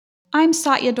I'm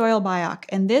Satya Doyle-Bayak,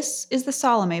 and this is the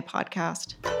Salome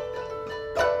Podcast.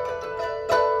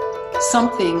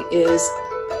 Something is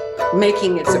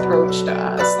making its approach to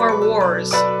us. Our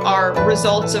wars are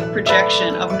results of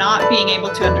projection, of not being able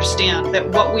to understand that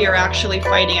what we are actually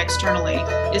fighting externally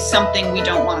is something we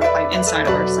don't want to fight inside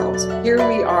of ourselves. Here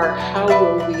we are. How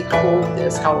will we hold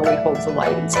this? How will we hold the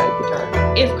light inside the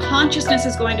dark? If consciousness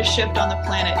is going to shift on the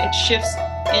planet, it shifts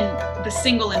in the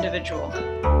single individual.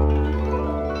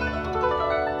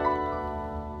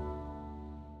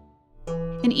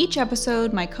 In each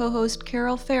episode, my co-host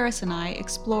Carol Ferris and I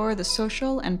explore the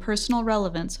social and personal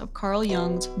relevance of Carl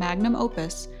Jung's magnum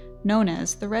opus, known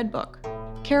as the Red Book.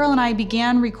 Carol and I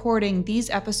began recording these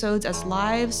episodes as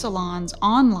live salons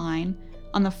online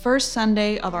on the first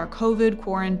Sunday of our COVID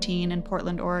quarantine in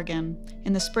Portland, Oregon,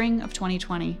 in the spring of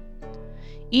 2020.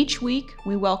 Each week,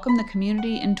 we welcome the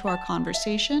community into our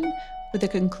conversation with a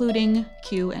concluding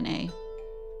Q&A.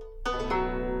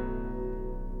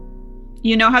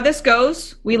 You know how this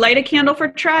goes. We light a candle for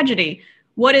tragedy.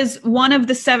 What is one of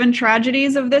the 7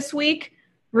 tragedies of this week?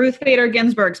 Ruth Bader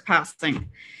Ginsburg's passing.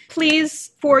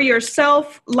 Please, for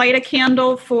yourself, light a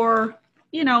candle for,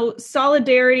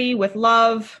 solidarity with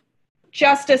love,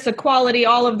 justice, equality,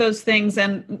 all of those things,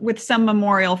 and with some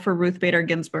memorial for Ruth Bader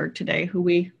Ginsburg today, who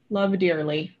we love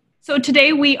dearly. So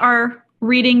today we are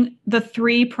reading The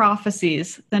Three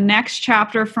Prophecies, the next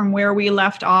chapter from where we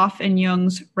left off in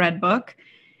Jung's Red Book.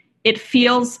 It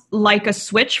feels like a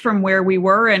switch from where we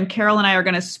were, and Carol and I are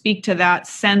going to speak to that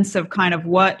sense of kind of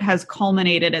what has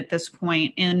culminated at this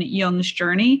point in Jung's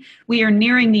journey. We are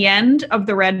nearing the end of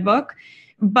the Red Book,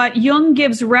 but Jung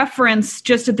gives reference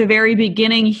just at the very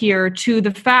beginning here to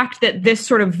the fact that this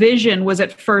sort of vision was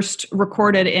at first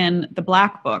recorded in the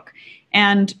Black Book.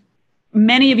 And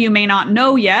many of you may not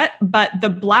know yet, but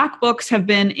the Black Books have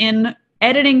been in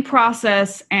editing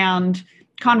process and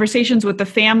conversations with the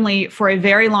family for a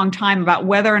very long time about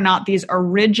whether or not these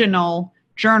original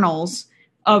journals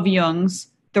of Jung's,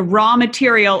 the raw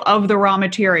material of the raw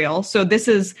material. So this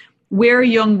is where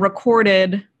Jung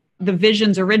recorded the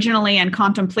visions originally and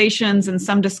contemplations and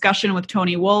some discussion with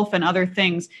Tony Wolff and other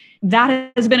things.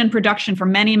 That has been in production for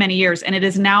many, many years, and it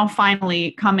is now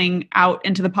finally coming out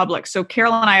into the public. So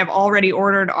Carol and I have already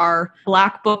ordered our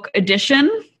Black Book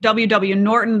edition. W.W.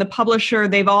 Norton, the publisher,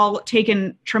 they've all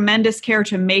taken tremendous care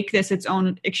to make this its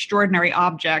own extraordinary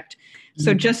object.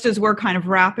 So just as we're kind of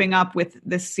wrapping up with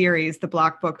this series, the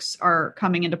Black Books are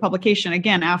coming into publication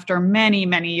again after many,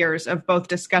 many years of both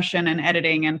discussion and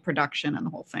editing and production and the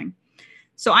whole thing.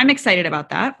 So I'm excited about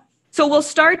that. So we'll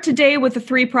start today with the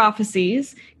 3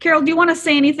 prophecies. Carol, do you want to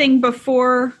say anything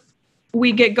before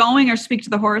we get going or speak to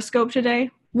the horoscope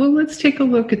today? Well, let's take a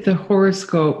look at the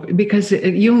horoscope because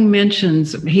Jung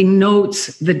he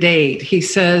notes the date. He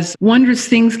says, wondrous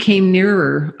things came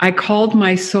nearer. I called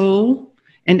my soul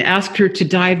and asked her to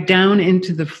dive down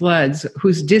into the floods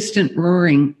whose distant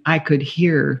roaring I could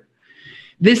hear.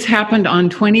 This happened on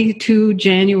 22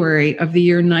 January of the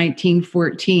year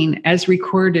 1914, as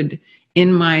recorded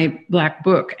in my Black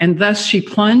Book. And thus she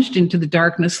plunged into the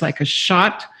darkness like a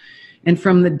shot, and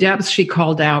from the depths she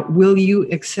called out, will you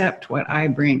accept what I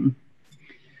bring?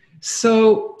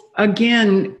 So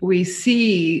again, we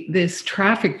see this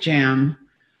traffic jam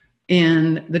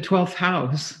in the 12th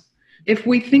house. If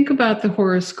we think about the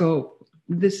horoscope,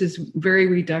 this is very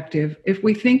reductive. If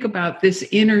we think about this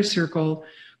inner circle,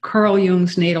 Carl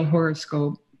Jung's natal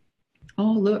horoscope,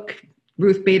 oh, look,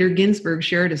 Ruth Bader Ginsburg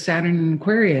shared a Saturn in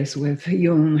Aquarius with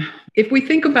Jung. If we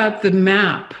think about the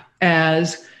map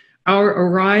as our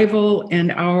arrival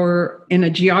and our in a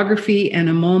geography and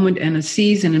a moment and a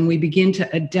season, and we begin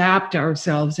to adapt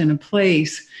ourselves in a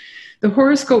place, the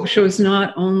horoscope shows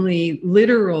not only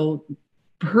literal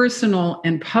personal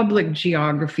and public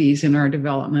geographies in our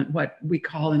development, what we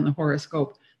call in the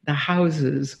horoscope the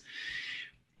houses,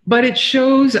 but it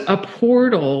shows a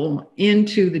portal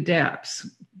into the depths.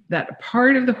 That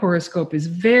part of the horoscope is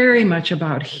very much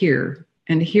about here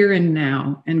and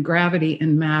now, and gravity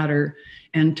and matter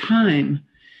and time.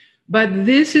 But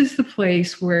this is the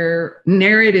place where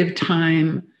narrative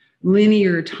time,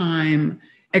 linear time,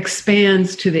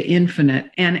 expands to the infinite.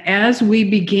 And as we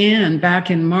began back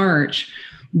in March,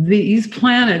 these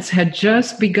planets had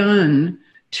just begun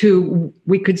to,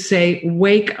 we could say,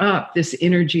 wake up this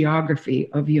inner geography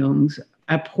of Jung's,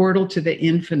 a portal to the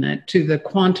infinite, to the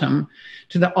quantum,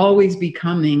 to the always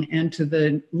becoming, and to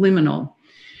the liminal.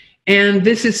 And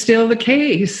this is still the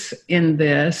case in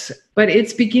this, but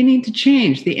it's beginning to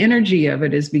change. The energy of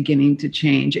it is beginning to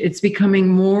change. It's becoming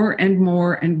more and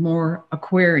more and more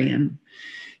Aquarian.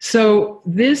 So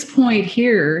this point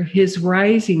here, his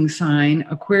rising sign,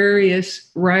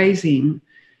 Aquarius rising,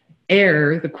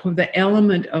 air, the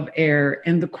element of air,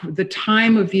 and the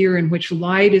time of year in which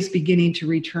light is beginning to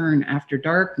return after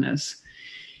darkness,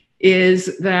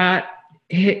 is that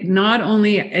not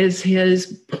only is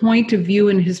his point of view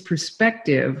and his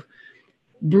perspective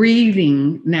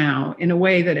breathing now in a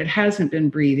way that it hasn't been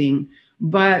breathing,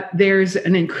 but there's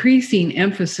an increasing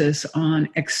emphasis on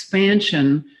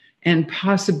expansion and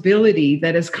possibility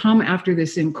that has come after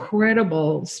this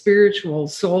incredible spiritual,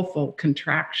 soulful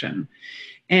contraction.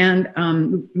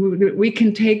 And we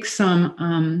can take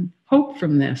some hope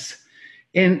from this.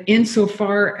 And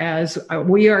insofar as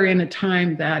we are in a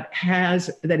time that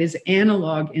is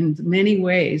analog in many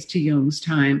ways to Jung's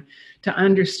time, to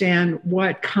understand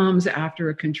what comes after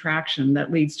a contraction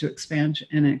that leads to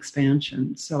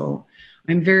expansion. So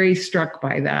I'm very struck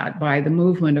by that, by the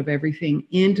movement of everything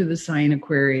into the sign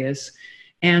Aquarius,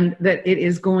 and that it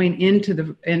is going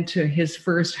into his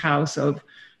first house of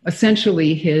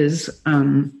essentially his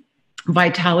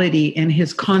vitality and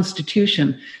his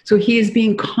constitution. So he is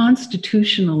being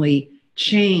constitutionally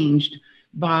changed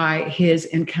by his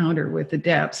encounter with the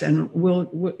depths. And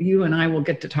you and I will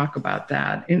get to talk about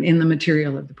that in the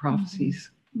material of the prophecies.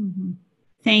 Mm-hmm.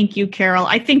 Thank you, Carol.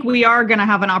 I think we are going to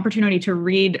have an opportunity to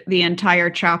read the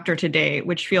entire chapter today,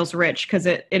 which feels rich because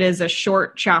it is a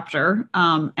short chapter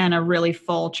and a really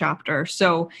full chapter.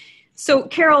 So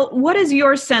Carol, what is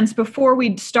your sense before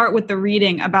we start with the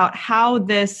reading about how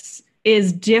this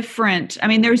is different? I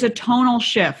mean, there's a tonal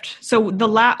shift. So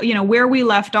where we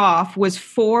left off was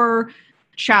 4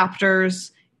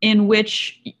 chapters in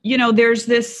which, there's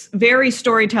this very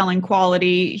storytelling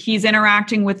quality. He's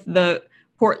interacting with the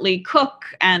portly cook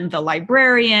and the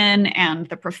librarian and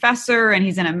the professor, and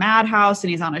he's in a madhouse and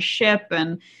he's on a ship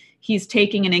and he's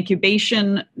taking an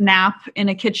incubation nap in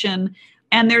a kitchen.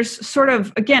 And there's sort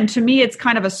of, again, to me, it's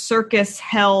kind of a circus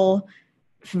hell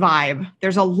vibe.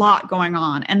 There's a lot going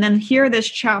on. And then here, this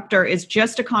chapter is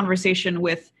just a conversation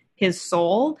with his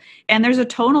soul. And there's a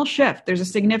tonal shift. There's a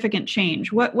significant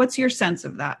change. What's your sense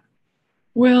of that?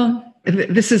 Well,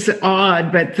 this is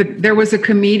odd, but there was a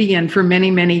comedian for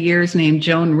many, many years named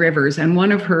Joan Rivers. And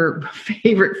one of her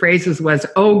favorite phrases was,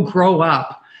 "Oh, grow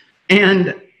up."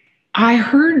 And I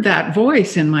heard that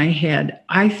voice in my head.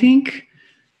 I think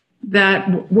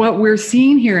that what we're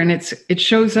seeing here, and it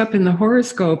shows up in the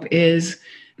horoscope, is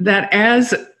that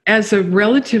as a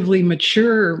relatively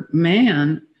mature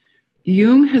man,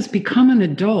 Jung has become an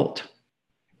adult.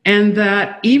 And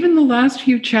that even the last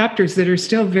few chapters that are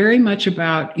still very much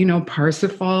about,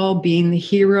 Parsifal being the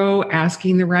hero,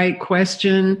 asking the right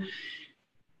question,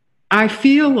 I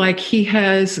feel like he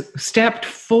has stepped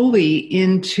fully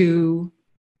into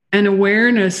an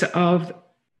awareness of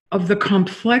the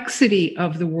complexity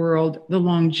of the world, the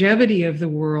longevity of the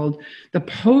world, the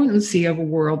potency of a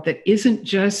world that isn't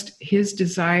just his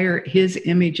desire, his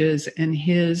images, and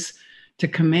his to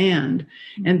command.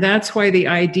 And that's why the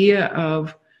idea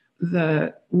of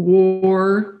the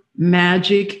war,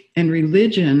 magic, and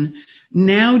religion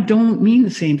now don't mean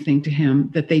the same thing to him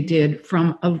that they did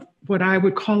from what I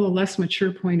would call a less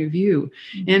mature point of view.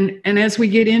 And as we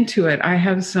get into it, I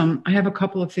have a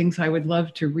couple of things I would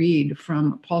love to read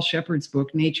from Paul Shepard's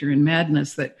book, Nature and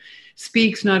Madness, that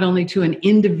speaks not only to an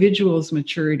individual's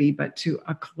maturity, but to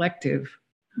a collective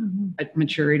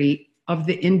maturity of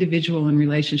the individual in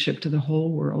relationship to the whole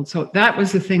world. So that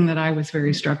was the thing that I was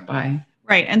very struck by.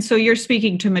 Right. And so you're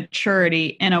speaking to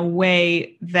maturity in a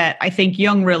way that I think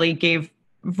Jung really gave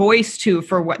voice to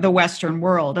for the Western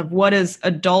world, of what does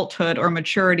adulthood or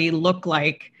maturity look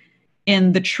like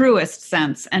in the truest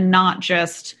sense, and not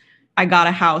just, I got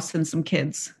a house and some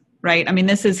kids, right? I mean,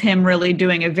 this is him really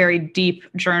doing a very deep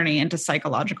journey into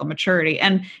psychological maturity.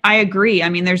 And I agree. I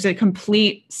mean, there's a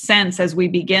complete sense as we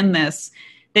begin this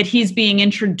that he's being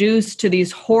introduced to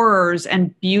these horrors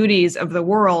and beauties of the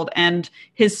world, and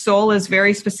his soul is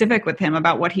very specific with him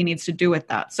about what he needs to do with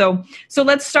that. So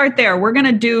let's start there. We're going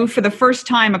to do, for the first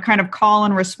time, a kind of call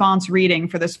and response reading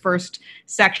for this first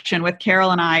section with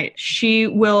Carol and I. She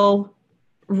will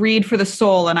read for the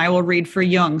soul and I will read for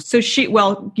Jung. So you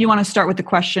want to start with the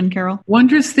question, Carol?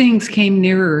 Wondrous things came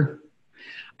nearer.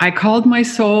 I called my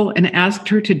soul and asked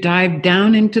her to dive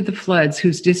down into the floods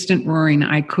whose distant roaring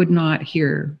I could not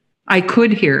hear. I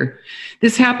could hear.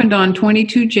 This happened on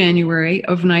 22 January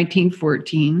of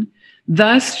 1914.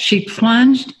 Thus, she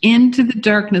plunged into the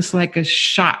darkness like a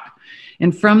shot,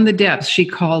 and from the depths she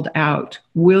called out,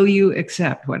 "Will you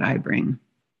accept what I bring?"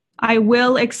 I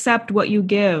will accept what you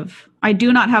give. I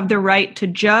do not have the right to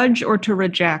judge or to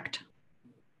reject.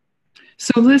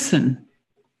 So listen,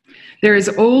 there is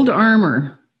old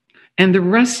armor, And the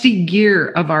rusty gear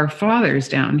of our fathers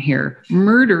down here,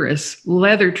 murderous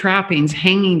leather trappings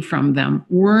hanging from them,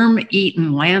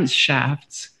 worm-eaten lance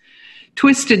shafts,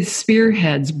 twisted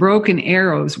spearheads, broken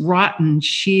arrows, rotten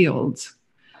shields,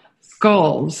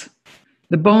 skulls,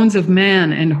 the bones of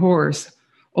man and horse,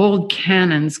 old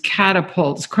cannons,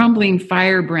 catapults, crumbling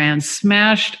firebrands,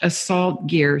 smashed assault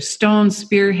gear, stone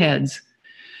spearheads,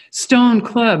 stone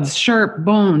clubs, sharp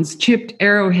bones, chipped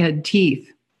arrowhead teeth.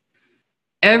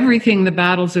 Everything the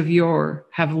battles of yore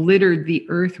have littered the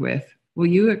earth with. Will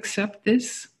you accept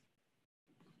this?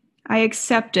 I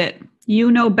accept it.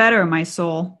 You know better, my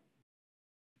soul.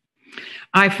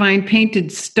 I find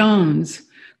painted stones,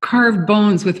 carved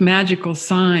bones with magical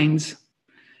signs,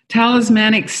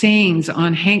 talismanic sayings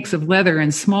on hanks of leather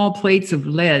and small plates of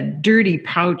lead, dirty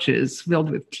pouches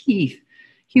filled with teeth,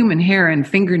 human hair and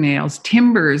fingernails,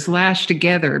 timbers lashed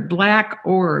together, black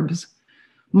orbs,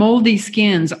 moldy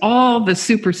skins, all the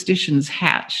superstitions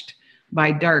hatched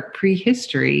by dark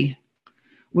prehistory.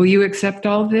 Will you accept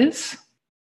all this?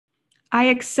 I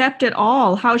accept it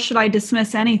all. How should I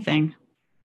dismiss anything?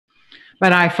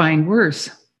 But I find worse.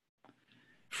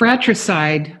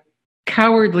 Fratricide,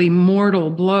 cowardly mortal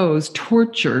blows,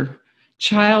 torture,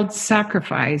 child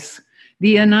sacrifice,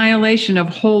 the annihilation of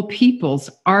whole peoples,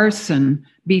 arson,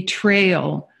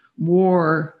 betrayal,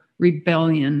 war,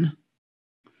 rebellion.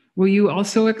 Will you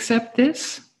also accept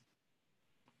this?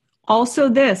 Also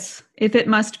this, if it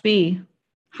must be.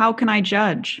 How can I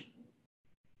judge?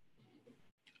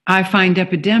 I find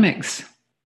epidemics,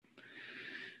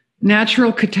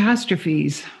 natural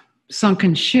catastrophes,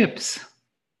 sunken ships,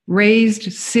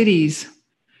 razed cities,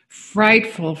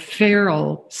 frightful,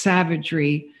 feral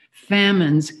savagery,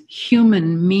 famines,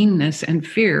 human meanness and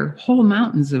fear, whole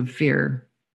mountains of fear.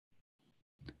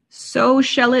 So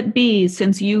shall it be,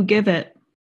 since you give it.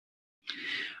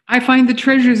 I find the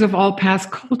treasures of all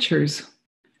past cultures,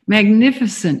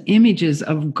 magnificent images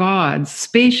of gods,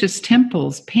 spacious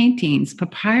temples, paintings,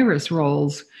 papyrus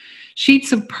rolls,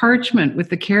 sheets of parchment with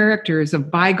the characters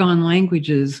of bygone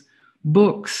languages,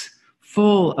 books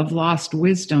full of lost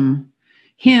wisdom,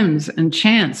 hymns and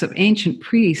chants of ancient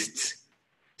priests,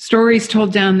 stories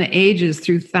told down the ages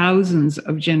through thousands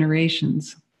of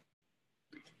generations.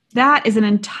 That is an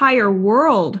entire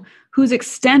world whose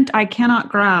extent I cannot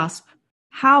grasp.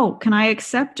 How can I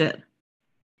accept it?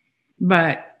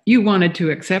 But you wanted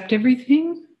to accept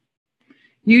everything?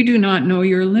 You do not know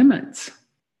your limits.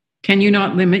 Can you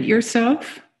not limit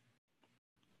yourself?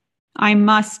 I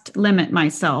must limit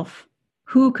myself.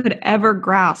 Who could ever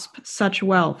grasp such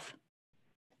wealth?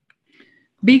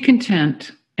 Be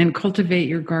content and cultivate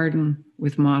your garden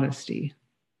with modesty.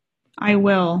 I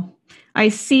will. I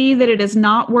see that it is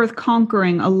not worth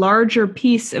conquering a larger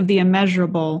piece of the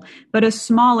immeasurable, but a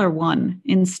smaller one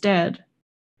instead.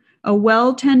 A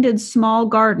well-tended small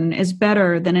garden is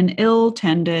better than an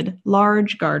ill-tended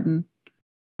large garden.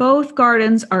 Both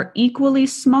gardens are equally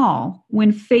small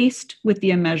when faced with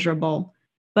the immeasurable,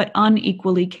 but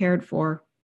unequally cared for.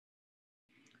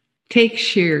 Take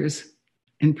shears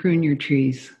and prune your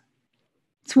trees.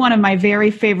 It's one of my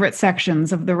very favorite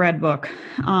sections of the Red Book.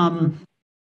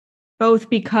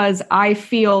 Both because I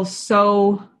feel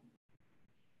so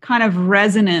kind of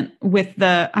resonant with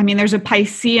there's a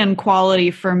Piscean quality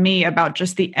for me about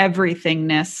just the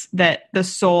everythingness that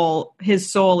his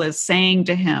soul is saying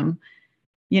to him.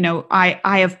 You know,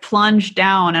 I have plunged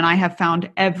down and I have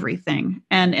found everything.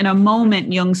 And in a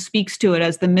moment, Jung speaks to it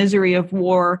as the misery of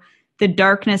war, the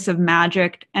darkness of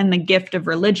magic, and the gift of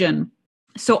religion.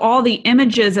 So all the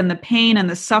images and the pain and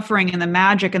the suffering and the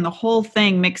magic and the whole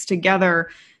thing mixed together,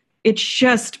 it's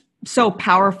just so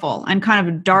powerful and kind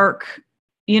of dark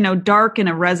in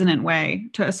a resonant way,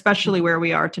 to especially where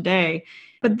we are today.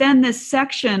 But then this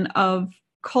section of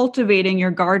cultivating your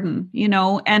garden,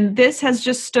 and this has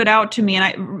just stood out to me,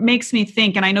 and it makes me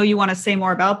think, and I know you want to say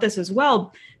more about this as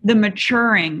well, the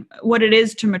maturing, what it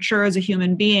is to mature as a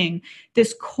human being,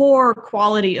 this core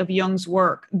quality of Jung's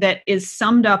work that is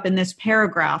summed up in this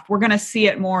paragraph. We're going to see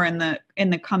it more in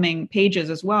the coming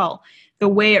pages as well, the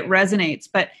way it resonates.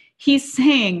 But he's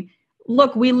saying,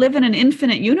 look, we live in an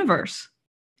infinite universe.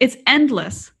 It's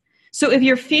endless. So if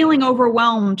you're feeling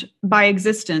overwhelmed by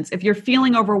existence, if you're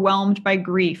feeling overwhelmed by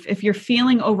grief, if you're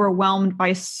feeling overwhelmed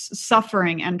by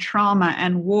suffering and trauma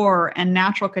and war and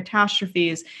natural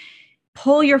catastrophes,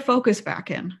 pull your focus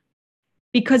back in,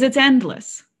 because it's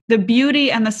endless. The beauty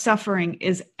and the suffering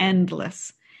is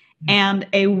endless. And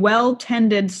a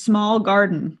well-tended small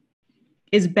garden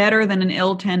is better than an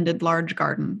ill-tended large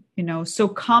garden, So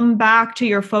come back to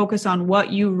your focus on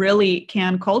what you really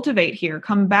can cultivate here.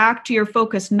 Come back to your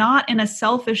focus, not in a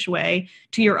selfish way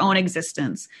to your own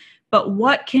existence, but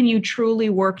what can you truly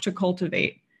work to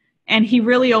cultivate? And he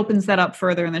really opens that up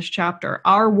further in this chapter.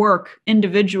 Our work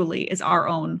individually is our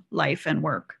own life and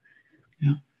work.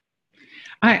 Yeah.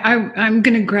 I'm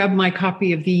going to grab my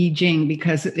copy of the I Ching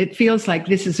because it feels like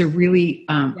this is a really,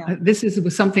 this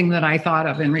was something that I thought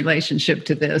of in relationship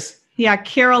to this. Yeah,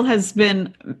 Carol has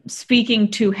been speaking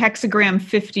to hexagram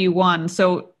 51.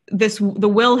 So the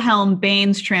Wilhelm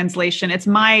Baines translation, it's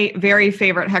my very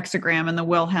favorite hexagram in the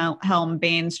Wilhelm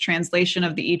Baines translation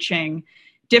of the I Ching.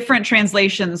 Different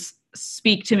translations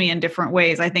speak to me in different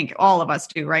ways. I think all of us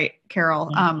do, right, Carol?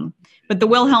 Yeah. But the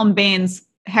Wilhelm Baines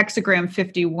hexagram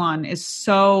 51 is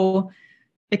so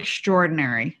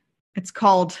extraordinary. It's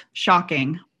called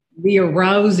shocking. The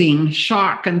arousing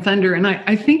shock and thunder. And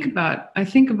I think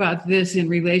about this in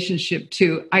relationship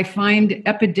to, I find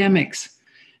epidemics,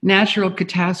 natural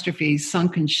catastrophes,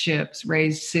 sunken ships,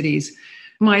 razed cities.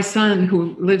 My son,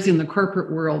 who lives in the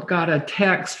corporate world, got a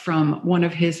text from one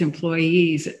of his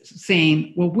employees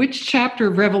saying, well, which chapter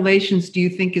of Revelations do you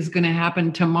think is going to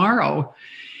happen tomorrow?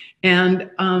 And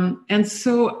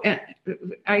so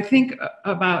I think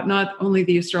about not only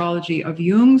the astrology of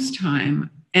Jung's time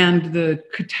and the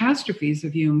catastrophes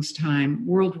of Jung's time,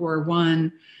 World War I,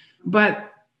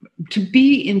 but to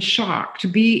be in shock, to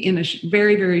be in a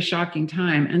very, very shocking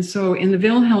time. And so in the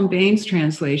Wilhelm Baines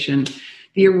translation,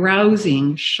 the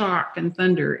arousing, shock, and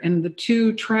thunder, and the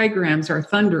two trigrams are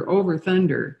thunder over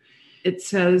thunder. It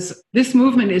says, this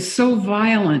movement is so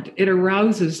violent, it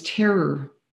arouses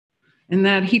terror. And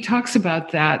that he talks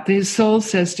about that. His soul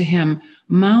says to him,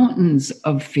 mountains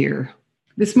of fear.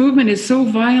 This movement is so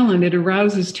violent, it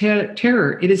arouses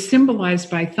terror. It is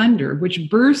symbolized by thunder, which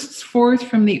bursts forth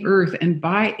from the earth and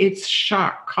by its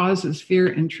shock causes fear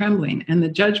and trembling. And the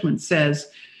judgment says,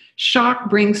 shock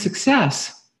brings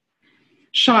success.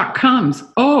 Shock comes.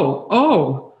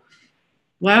 Oh,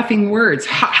 laughing words.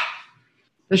 Ha!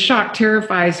 The shock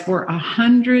terrifies for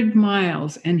 100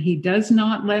 miles, and he does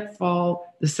not let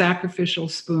fall the sacrificial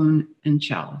spoon and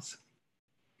chalice.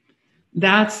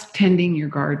 That's tending your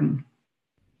garden.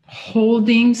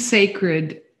 Holding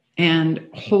sacred and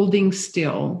holding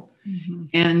still, mm-hmm.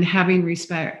 and having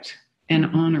respect and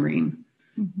honoring,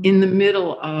 mm-hmm. in the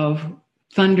middle of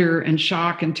thunder and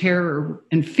shock and terror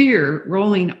and fear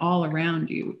rolling all around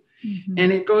you. Mm-hmm.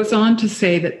 And it goes on to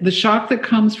say that the shock that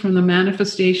comes from the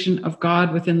manifestation of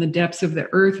God within the depths of the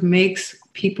earth makes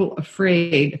people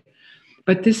afraid.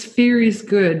 But this fear is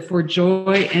good, for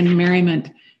joy and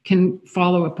merriment can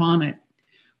follow upon it.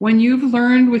 When you've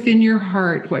learned within your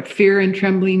heart what fear and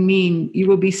trembling mean, you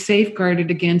will be safeguarded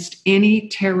against any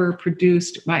terror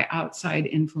produced by outside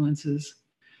influences.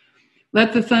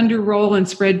 Let the thunder roll and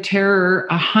spread terror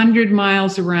 100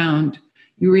 miles around.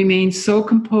 You remain so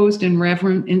composed and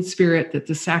reverent in spirit that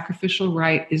the sacrificial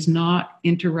rite is not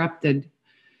interrupted.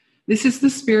 This is the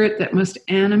spirit that must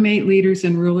animate leaders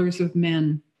and rulers of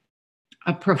men,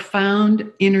 a profound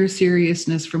inner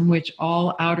seriousness from which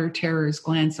all outer terrors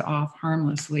glance off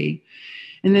harmlessly.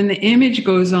 And then the image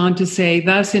goes on to say,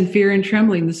 thus in fear and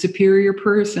trembling, the superior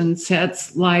person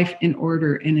sets life in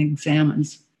order and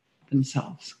examines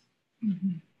themselves.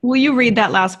 Mm-hmm. Will you read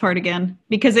that last part again?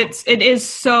 Because it is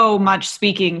so much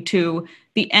speaking to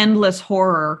the endless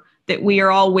horror that we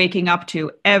are all waking up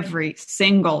to every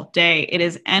single day. It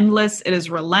is endless. It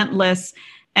is relentless.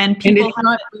 And people it's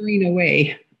not going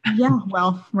away. Yeah,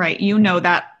 well, right. You know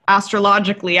that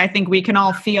astrologically, I think we can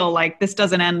all feel like this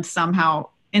doesn't end somehow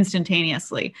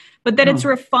instantaneously, but that it's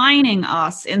refining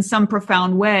us in some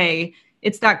profound way.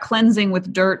 It's that cleansing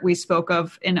with dirt we spoke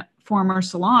of in former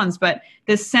salons, but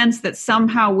this sense that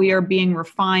somehow we are being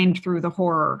refined through the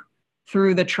horror,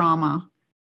 through the trauma.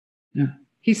 Yeah.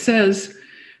 He says,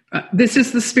 this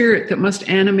is the spirit that must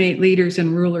animate leaders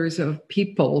and rulers of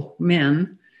people,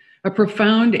 men, a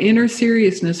profound inner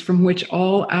seriousness from which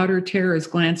all outer terrors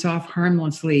glance off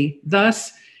harmlessly.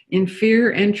 Thus, in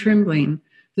fear and trembling,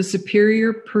 the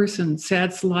superior person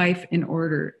sets life in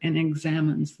order and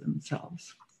examines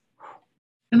themselves.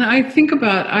 And I think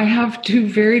about, I have two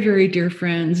very, very dear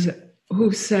friends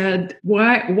who said,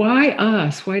 why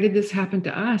us? Why did this happen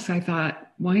to us? I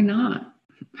thought, why not?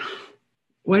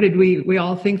 What did we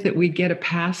all think that we'd get a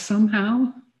pass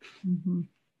somehow? Mm-hmm.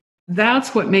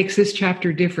 That's what makes this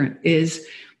chapter different, is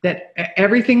that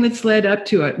everything that's led up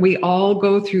to it, we all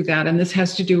go through that. And this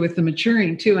has to do with the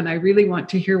maturing too. And I really want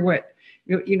to hear what,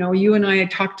 you and I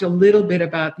had talked a little bit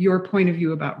about your point of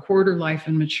view about hoarder life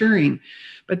and maturing.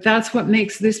 But that's what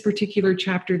makes this particular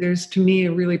chapter, there's to me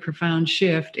a really profound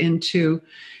shift into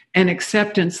an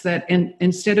acceptance that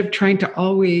instead of trying to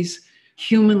always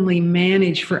humanly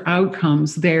manage for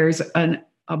outcomes, there's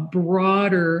a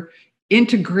broader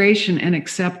integration and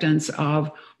acceptance of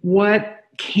what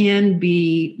can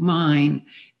be mine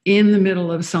in the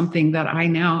middle of something that I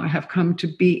now have come to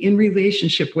be in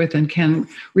relationship with and can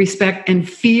respect and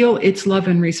feel its love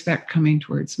and respect coming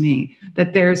towards me,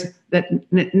 that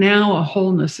now a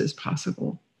wholeness is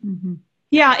possible. Mm-hmm.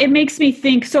 Yeah, it makes me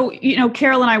think. So,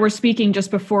 Carol and I were speaking just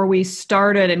before we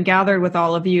started and gathered with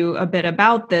all of you a bit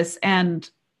about this, and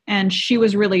she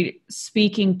was really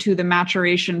speaking to the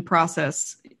maturation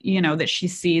process, that she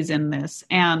sees in this.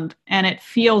 And it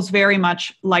feels very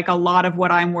much like a lot of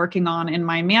what I'm working on in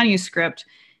my manuscript,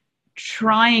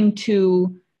 trying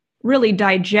to really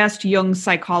digest Jung's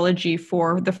psychology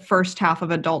for the first half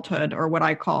of adulthood, or what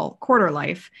I call quarter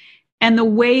life. And the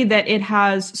way that it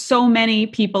has so many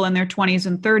people in their 20s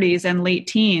and 30s and late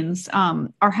teens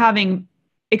are having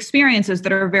experiences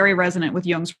that are very resonant with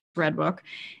Jung's Red Book,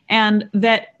 and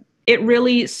that it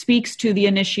really speaks to the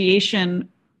initiation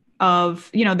of,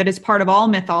 that is part of all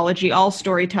mythology, all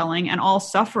storytelling, and all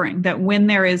suffering, that when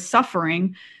there is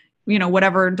suffering,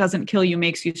 whatever doesn't kill you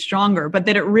makes you stronger, but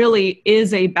that it really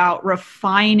is about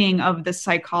refining of the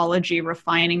psychology,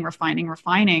 refining,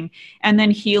 and then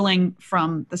healing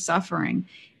from the suffering.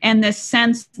 And this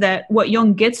sense that what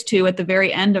Jung gets to at the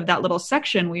very end of that little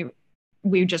section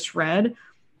we just read,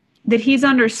 that he's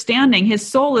understanding, his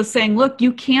soul is saying, look,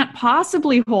 you can't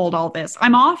possibly hold all this.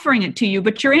 I'm offering it to you,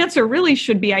 but your answer really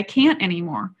should be, I can't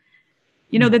anymore.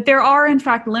 That there are, in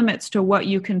fact, limits to what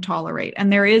you can tolerate.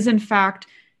 And there is, in fact,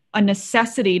 a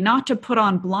necessity not to put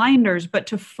on blinders, but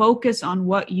to focus on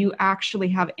what you actually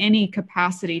have any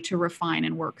capacity to refine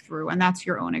and work through. And that's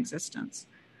your own existence.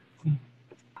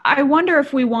 I wonder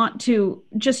if we want to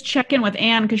just check in with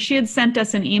Anne, because she had sent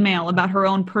us an email about her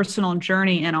own personal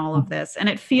journey in all of this. And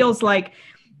it feels like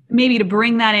maybe to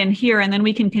bring that in here, and then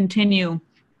we can continue.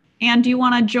 Anne, do you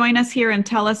want to join us here and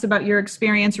tell us about your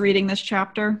experience reading this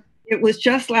chapter? It was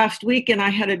just last week, and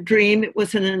I had a dream. It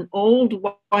was in an old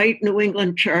white New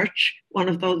England church, one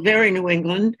of those very New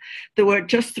England. There were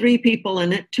just 3 people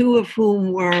in it, 2 of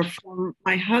whom were from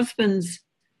my husband's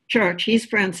church. He's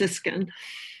Franciscan,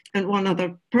 and one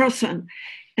other person.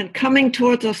 And coming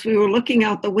towards us, we were looking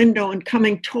out the window, and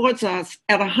coming towards us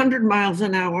at 100 miles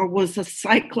an hour was a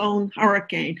cyclone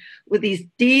hurricane with these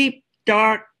deep,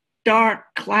 dark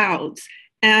clouds.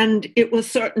 And it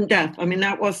was certain death. I mean,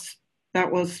 that was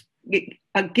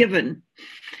a given.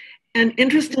 And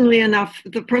interestingly enough,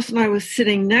 the person I was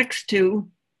sitting next to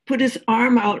put his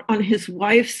arm out on his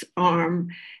wife's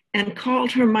arm and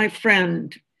called her my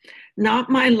friend. Not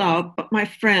my love, but my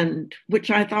friend,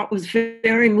 which I thought was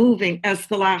very moving as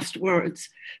the last words.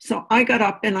 So I got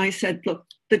up and I said, look,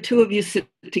 the 2 of you sit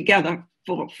together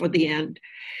for the end.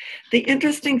 The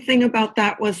interesting thing about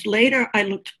that was later I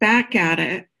looked back at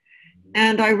it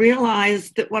and I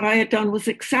realized that what I had done was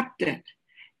accept it.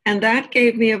 And that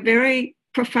gave me a very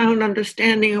profound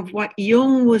understanding of what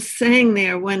Jung was saying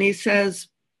there when he says,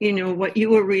 what you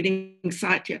were reading,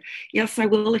 Satya. Yes, I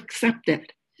will accept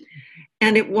it.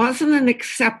 And it wasn't an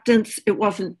acceptance. It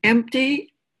wasn't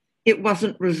empty. It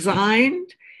wasn't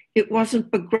resigned. It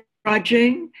wasn't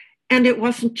begrudging. And it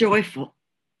wasn't joyful.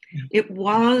 It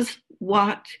was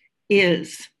what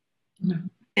is.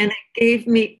 And it gave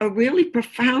me a really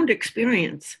profound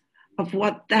experience of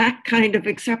what that kind of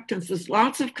acceptance is.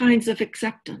 Lots of kinds of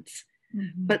acceptance,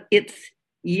 but it's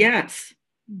yes.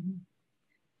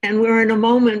 And we're in a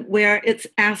moment where it's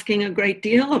asking a great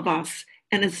deal of us,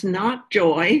 and it's not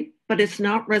joy, but it's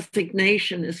not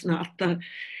resignation. It's not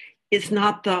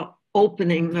the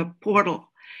opening, the portal.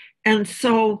 And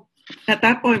so at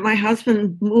that point, my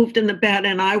husband moved in the bed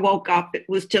and I woke up. It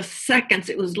was just seconds.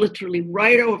 It was literally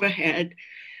right overhead.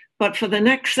 But for the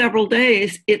next several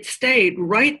days, it stayed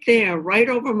right there, right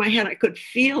over my head. I could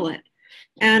feel it.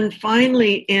 And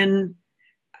finally,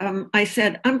 I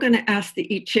said, I'm going to ask the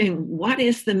I Ching, what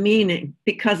is the meaning?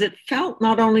 Because it felt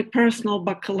not only personal,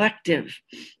 but collective.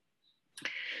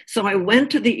 So I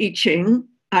went to the I Ching.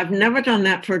 I've never done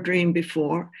that for a dream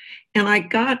before. And I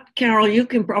got, Carol, you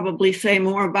can probably say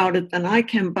more about it than I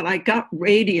can, but I got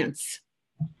radiance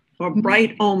or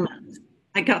bright omens.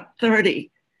 I got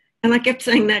 30. And I kept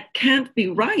saying, that can't be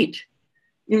right.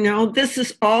 This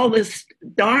is all this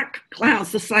dark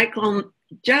clouds, the cyclone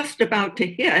just about to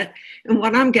hit. And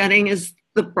what I'm getting is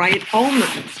the bright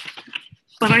omens.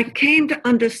 But I came to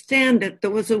understand it.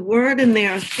 There was a word in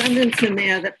there, a sentence in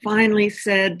there that finally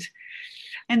said.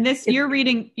 And this, you're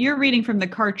reading from the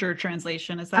Karcher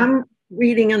translation, is that? I'm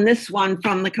reading in this one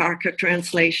from the Karcher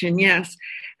translation, yes.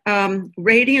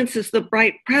 Radiance is the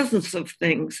bright presence of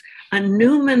things, a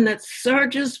numen that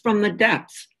surges from the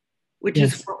depths, which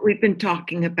Yes. is what we've been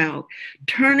talking about,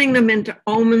 turning them into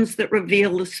omens that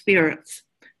reveal the spirits.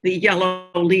 the yellow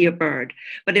lyrebird,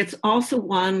 but it's also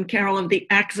one, Carol, of the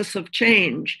axis of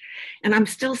change. And I'm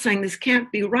still saying this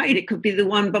can't be right. It could be the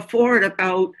one before it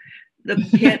about the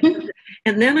pit.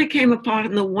 And then I came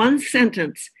upon the one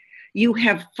sentence, you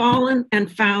have fallen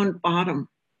and found bottom.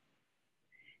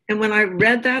 And when I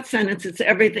read that sentence, it's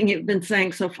everything you've been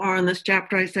saying so far in this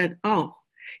chapter. I said, oh,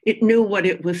 it knew what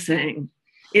it was saying.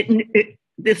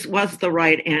 This was the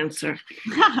right answer.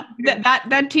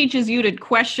 that teaches you to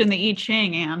question the I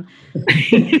Ching, Anne.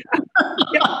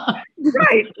 Yeah,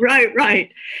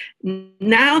 right.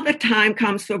 Now the time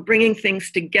comes for bringing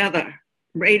things together.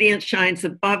 Radiance shines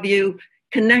above you.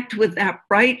 Connect with that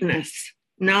brightness,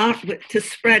 to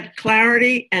spread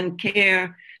clarity and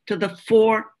care to the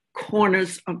four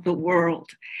corners of the world.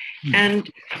 And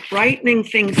brightening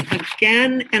things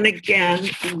again and again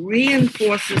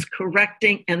reinforces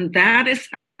correcting, and that is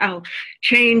how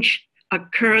change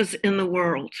occurs in the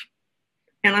world.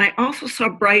 And I also saw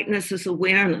brightness as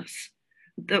awareness.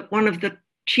 That one of the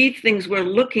chief things we're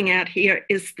looking at here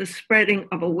is the spreading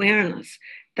of awareness.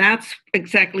 That's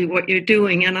exactly what you're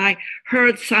doing. And I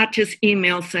heard Satya's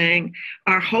email saying,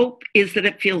 our hope is that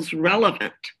it feels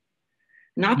relevant.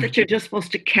 Not that you're just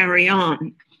supposed to carry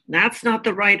on. That's not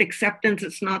the right acceptance.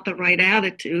 It's not the right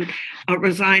attitude, a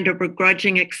resigned or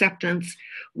begrudging acceptance.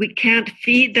 We can't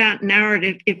feed that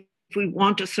narrative if we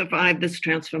want to survive this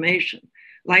transformation.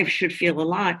 Life should feel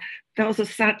alive. Those are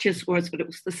Satya's words, but it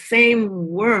was the same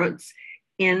words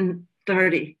in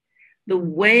 30. The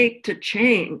way to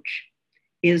change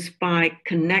is by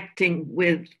connecting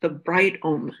with the bright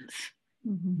omens.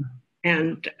 Mm-hmm.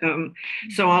 And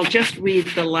so I'll just read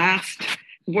the last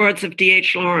words of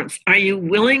D.H. Lawrence. Are you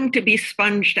willing to be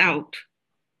sponged out,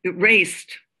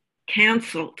 erased,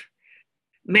 canceled,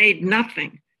 made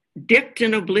nothing, dipped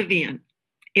in oblivion?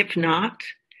 If not,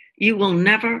 you will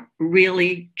never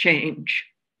really change.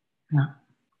 Yeah.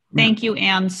 Thank you,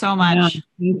 Anne, so much. Yeah,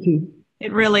 thank you.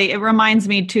 It reminds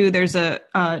me too, there's a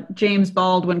James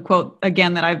Baldwin quote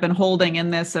again that I've been holding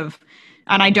in this and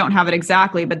I don't have it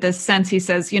exactly, but this sense he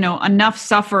says, enough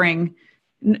suffering.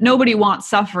 Nobody wants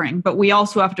suffering, but we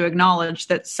also have to acknowledge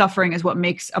that suffering is what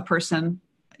makes a person,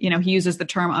 he uses the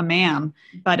term a man,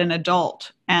 but an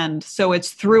adult. And so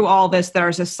it's through all this that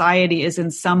our society is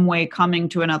in some way coming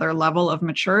to another level of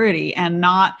maturity, and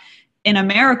not in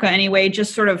America anyway,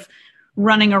 just sort of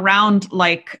running around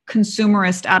like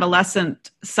consumerist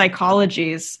adolescent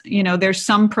psychologies. There's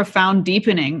some profound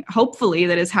deepening, hopefully,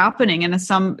 that is happening, and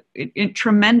some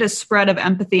tremendous spread of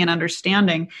empathy and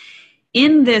understanding.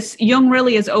 In this, Jung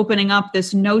really is opening up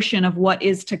this notion of what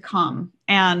is to come.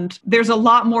 And there's a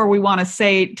lot more we want to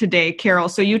say today, Carol.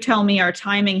 So you tell me our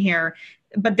timing here.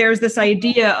 But there's this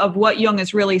idea of what Jung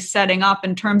is really setting up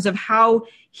in terms of how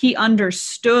he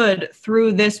understood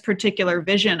through this particular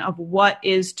vision of what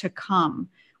is to come,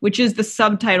 which is the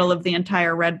subtitle of the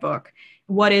entire Red Book,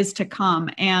 what is to come.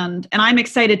 And I'm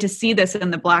excited to see this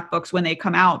in the Black Books when they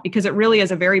come out, because it really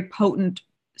is a very potent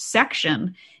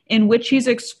section in which he's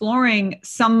exploring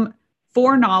some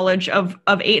foreknowledge of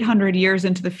 800 years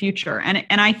into the future. And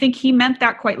I think he meant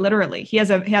that quite literally. He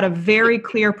had a very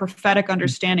clear prophetic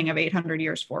understanding of 800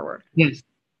 years forward. Yes.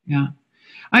 Yeah.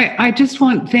 I just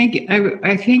want to thank you.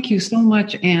 I thank you so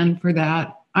much, Anne, for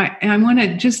that. I want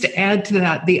to just add to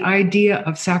that the idea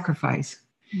of sacrifice.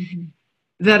 Mm-hmm.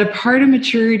 That a part of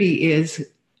maturity is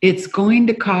it's going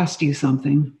to cost you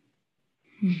something.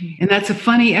 Mm-hmm. And that's a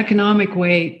funny economic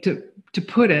way to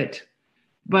put it.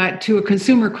 But to a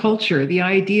consumer culture, the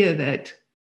idea that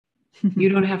you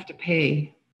don't have to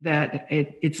pay, that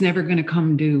it's never going to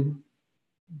come due.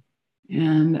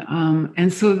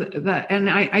 And so that, and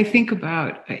I think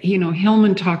about,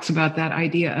 Hillman talks about that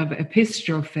idea of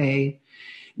epistrophe,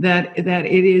 that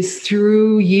it is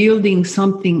through yielding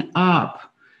something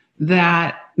up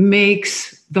that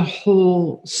makes the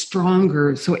whole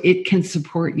stronger so it can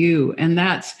support you. And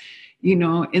that's, in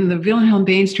the Wilhelm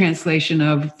Baines translation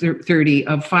of 30,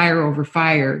 of Fire Over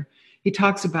Fire, he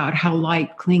talks about how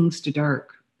light clings to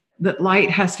dark, that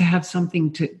light has to have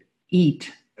something to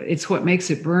eat. It's what makes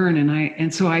it burn.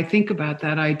 And so I think about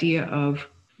that idea of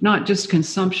not just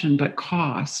consumption, but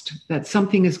cost, that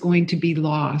something is going to be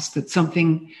lost, that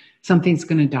something's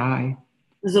going to die.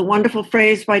 There's a wonderful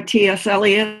phrase by T.S.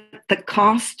 Eliot, the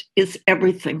cost is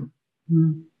everything.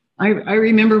 Mm. I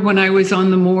remember when I was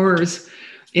on the moors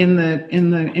in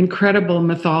the incredible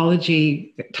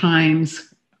mythology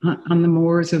times on the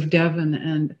moors of Devon,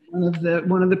 and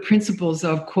one of the principles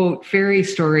of, quote, fairy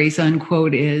stories,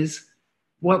 unquote, is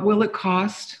what will it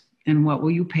cost and what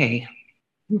will you pay?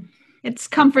 It's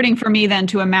comforting for me then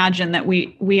to imagine that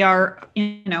we are,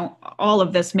 all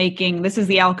of this this is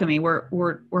the alchemy. We're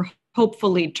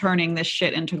hopefully turning this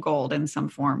shit into gold in some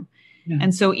form. Yeah.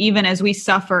 And so even as we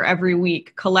suffer every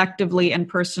week, collectively and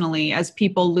personally, as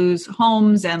people lose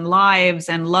homes and lives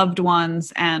and loved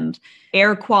ones and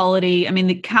air quality, I mean,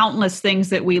 the countless things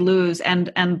that we lose,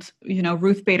 and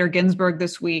Ruth Bader Ginsburg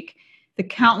this week, the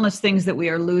countless things that we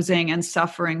are losing and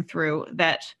suffering through,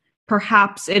 that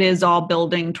perhaps it is all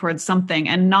building towards something,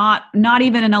 and not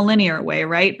even in a linear way,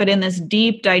 right? But in this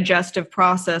deep digestive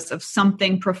process of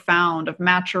something profound, of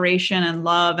maturation and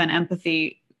love and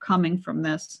empathy coming from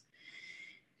this.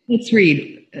 Let's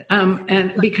read.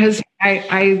 And because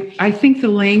I think the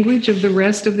language of the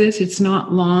rest of this, it's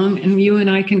not long, and you and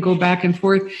I can go back and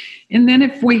forth. And then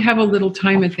if we have a little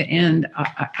time at the end,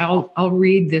 I'll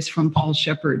read this from Paul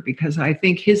Shepard, because I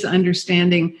think his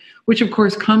understanding, which of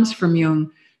course comes from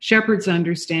Jung, Shepard's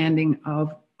understanding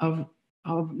of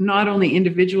not only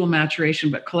individual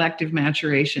maturation, but collective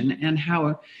maturation, and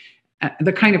how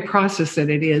the kind of process that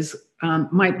it is,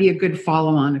 might be a good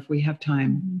follow-on if we have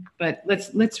time. But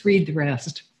let's read the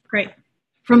rest. Great.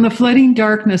 From the flooding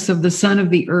darkness of the sun of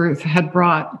the earth had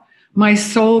brought, my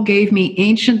soul gave me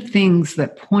ancient things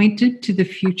that pointed to the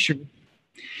future.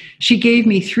 She gave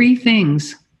me three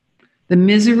things: the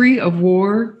misery of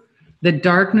war, the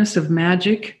darkness of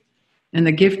magic, and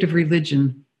the gift of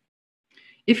religion.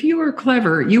 If you are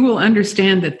clever, you will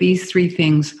understand that these three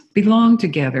things belong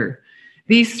together.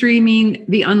 These three mean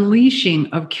the unleashing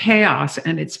of chaos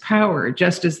and its power,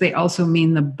 just as they also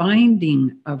mean the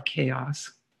binding of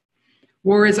chaos.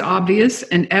 War is obvious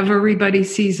and everybody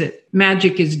sees it.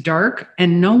 Magic is dark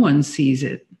and no one sees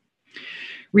it.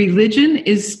 Religion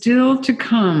is still to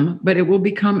come, but it will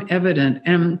become evident.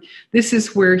 And this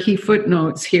is where he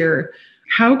footnotes here,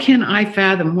 how can I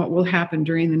fathom what will happen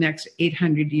during the next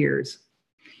 800 years?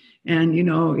 And,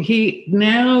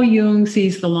 now Jung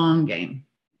sees the long game.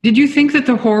 Did you think that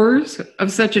the horrors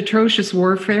of such atrocious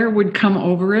warfare would come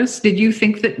over us? Did you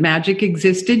think that magic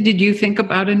existed? Did you think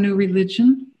about a new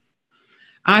religion?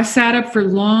 I sat up for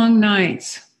long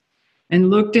nights and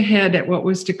looked ahead at what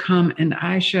was to come, and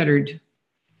I shuddered.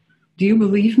 Do you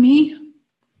believe me?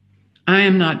 I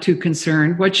am not too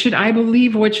concerned. What should I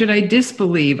believe? What should I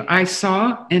disbelieve? I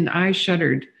saw and I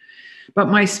shuddered. But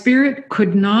my spirit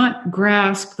could not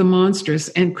grasp the monstrous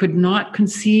and could not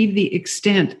conceive the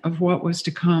extent of what was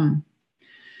to come.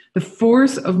 The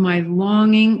force of my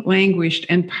longing languished,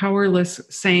 and powerless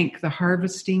sank the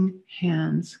harvesting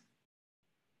hands.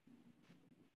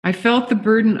 I felt the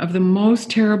burden of the most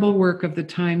terrible work of the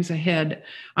times ahead.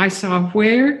 I saw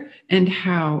where and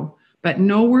how, but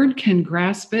no word can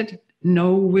grasp it,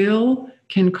 no will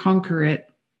can conquer it.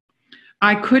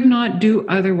 I could not do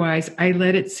otherwise. I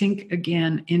let it sink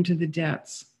again into the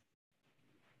depths.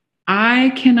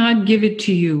 I cannot give it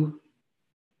to you,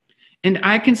 and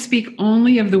I can speak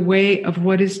only of the way of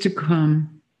what is to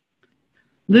come.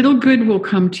 Little good will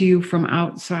come to you from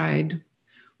outside.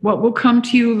 What will come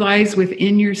to you lies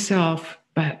within yourself,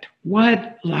 but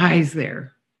what lies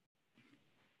there?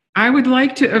 I would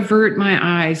like to avert my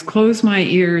eyes, close my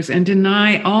ears, and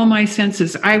deny all my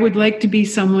senses. I would like to be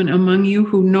someone among you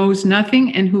who knows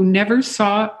nothing and who never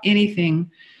saw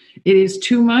anything. It is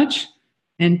too much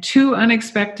and too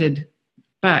unexpected,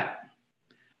 but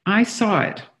I saw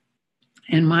it,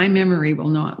 and my memory will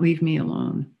not leave me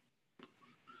alone.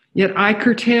 Yet I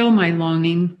curtail my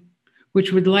longing,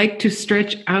 which would like to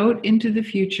stretch out into the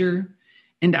future,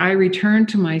 and I return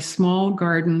to my small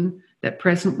garden that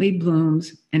presently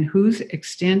blooms, and whose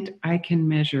extent I can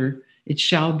measure. It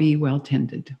shall be well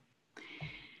tended.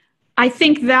 I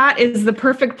think that is the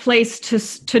perfect place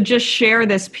to just share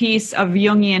this piece of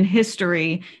Jungian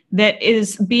history that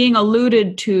is being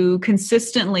alluded to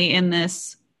consistently in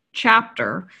this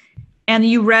chapter. And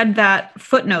you read that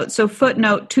footnote. So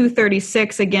footnote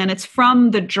 236, again, it's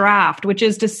from the draft, which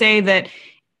is to say that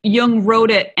Jung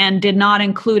wrote it and did not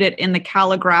include it in the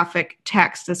calligraphic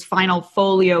text, this final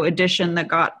folio edition that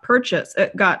got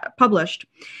published.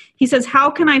 He says,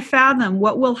 how can I fathom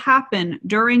what will happen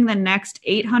during the next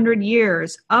 800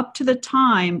 years up to the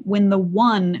time when the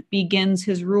One begins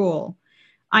his rule?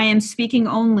 I am speaking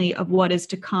only of what is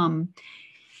to come.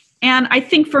 And I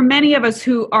think for many of us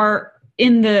who are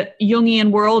in the Jungian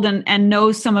world and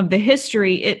know some of the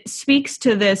history, it speaks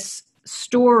to this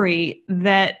story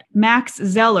that Max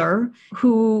Zeller,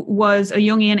 who was a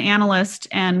Jungian analyst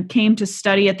and came to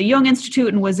study at the Jung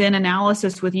Institute and was in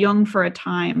analysis with Jung for a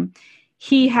time,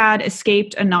 he had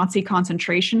escaped a Nazi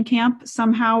concentration camp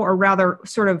somehow, or rather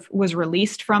sort of was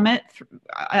released from it.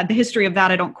 The history of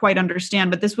that I don't quite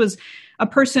understand, but this was a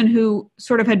person who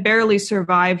sort of had barely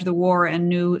survived the war and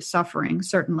knew suffering,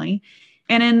 certainly.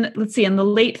 And in the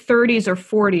late 30s or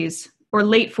 40s, or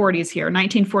late 40s here,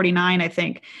 1949, I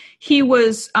think. He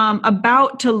was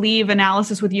about to leave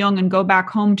analysis with Jung and go back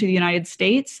home to the United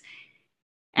States.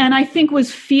 And I think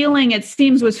was feeling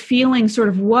sort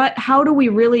of how do we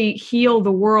really heal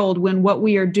the world when what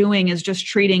we are doing is just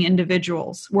treating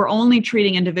individuals? We're only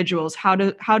treating individuals. How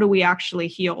do we actually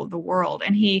heal the world?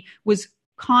 And he was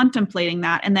contemplating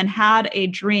that and then had a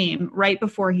dream right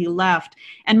before he left.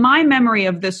 And my memory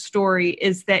of this story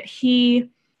is that he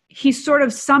sort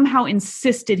of somehow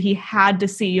insisted he had to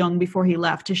see Jung before he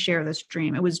left to share this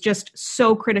dream. It was just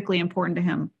so critically important to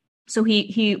him. So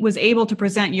he was able to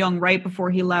present Jung right before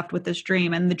he left with this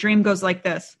dream. And the dream goes like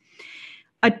this.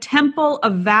 A temple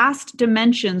of vast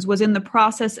dimensions was in the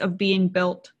process of being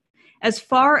built. As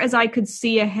far as I could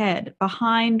see ahead,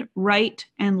 behind, right,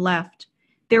 and left,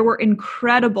 there were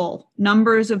incredible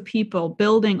numbers of people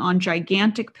building on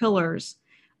gigantic pillars.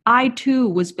 I too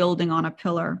was building on a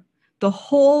pillar. The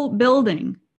whole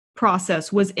building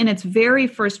process was in its very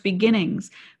first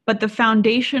beginnings, but the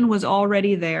foundation was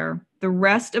already there. The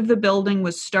rest of the building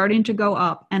was starting to go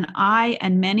up, and I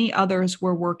and many others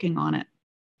were working on it.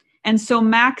 And so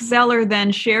Max Zeller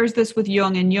then shares this with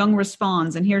Jung, and Jung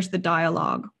responds, and here's the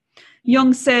dialogue.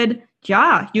 Jung said,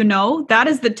 yeah, that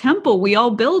is the temple we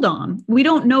all build on. We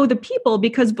don't know the people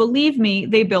because, believe me,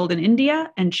 they build in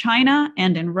India and China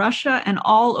and in Russia and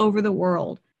all over the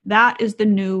world. That is the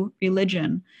new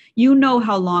religion. You know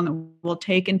how long it will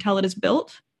take until it is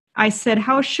built? I said,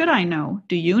 how should I know?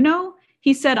 Do you know?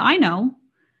 He said, I know.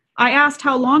 I asked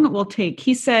how long it will take.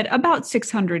 He said, about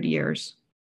 600 years.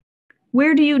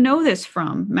 Where do you know this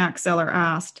from? Max Zeller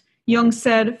asked. Jung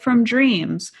said, from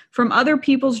dreams, from other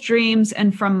people's dreams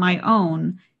and from my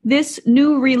own. This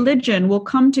new religion will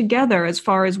come together as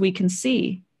far as we can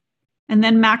see. And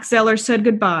then Max Zeller said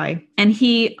goodbye. And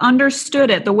he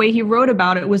understood it. The way he wrote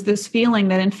about it was this feeling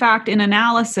that, in fact, in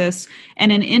analysis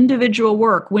and in individual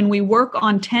work, when we work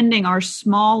on tending our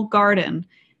small garden,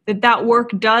 that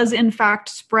work does, in fact,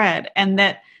 spread, and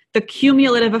that the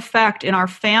cumulative effect in our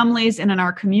families and in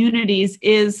our communities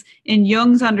is, in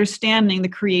Jung's understanding, the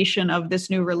creation of this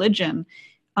new religion,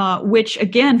 which,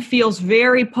 again, feels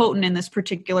very potent in this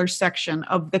particular section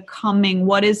of the coming,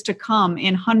 what is to come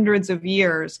in hundreds of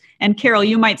years. And Carol,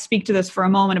 you might speak to this for a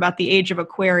moment about the age of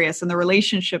Aquarius and the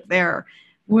relationship there.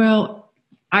 Well,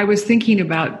 I was thinking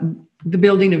about the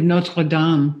building of Notre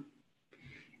Dame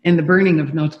and the burning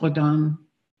of Notre Dame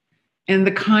and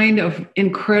the kind of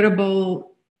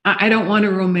incredible, I don't want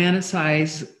to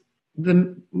romanticize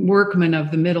the workmen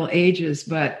of the Middle Ages,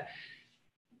 but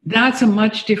that's a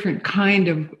much different kind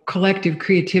of collective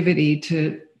creativity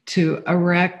to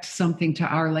erect something to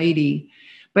Our Lady.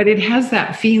 But it has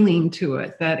that feeling to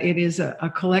it that it is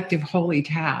a collective holy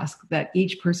task, that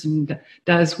each person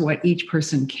does what each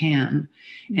person can.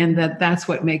 And that's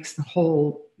what makes the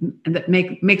whole, and that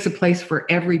makes a place for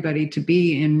everybody to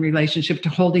be in relationship to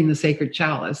holding the sacred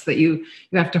chalice, that you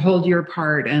have to hold your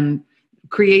part and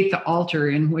create the altar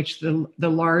in which the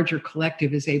larger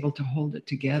collective is able to hold it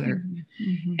together.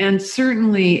 Mm-hmm. And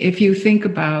certainly if you think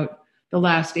about the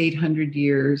last 800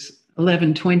 years,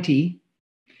 1120,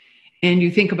 and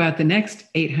you think about the next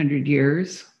 800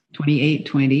 years,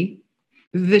 2820,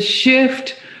 the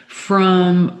shift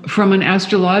from an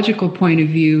astrological point of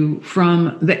view,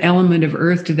 from the element of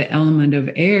earth to the element of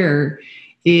air,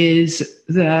 is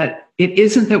that it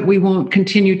isn't that we won't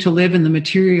continue to live in the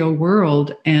material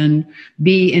world and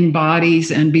be in bodies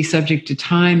and be subject to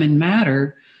time and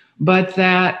matter, but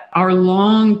that our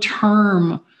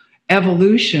long-term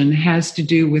evolution has to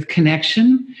do with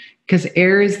connection, because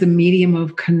air is the medium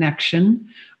of connection,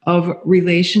 of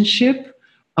relationship,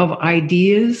 of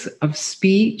ideas, of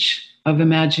speech, of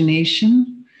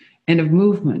imagination, and of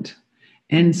movement.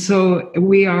 And so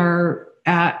we are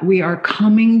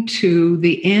coming to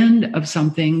the end of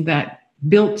something that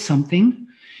built something,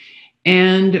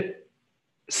 and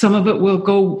some of it will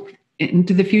go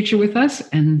into the future with us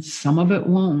and some of it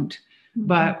won't.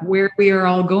 But where we are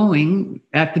all going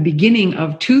at the beginning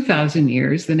of 2,000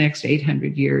 years, the next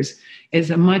 800 years, is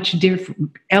a much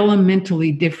different,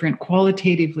 elementally different,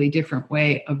 qualitatively different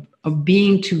way of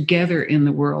being together in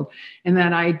the world. And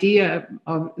that idea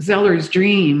of Zeller's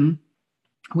dream,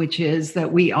 which is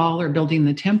that we all are building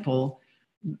the temple,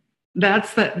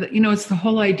 it's the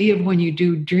whole idea of when you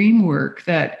do dream work,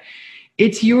 that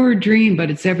it's your dream,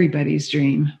 but it's everybody's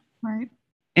dream. Right.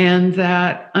 And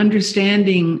that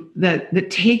understanding that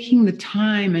taking the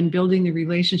time and building the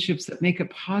relationships that make it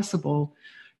possible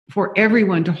for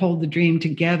everyone to hold the dream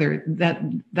together,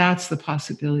 that's the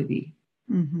possibility.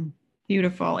 Mm-hmm.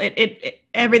 Beautiful. It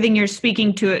everything you're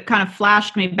speaking to, it kind of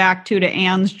flashed me back to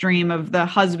Anne's dream of the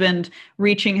husband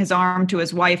reaching his arm to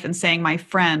his wife and saying, "My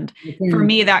friend." For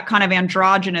me, that kind of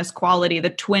androgynous quality, the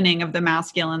twinning of the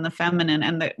masculine and the feminine,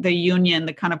 and the union,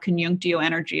 the kind of conjunctio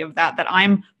energy of that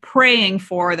I'm praying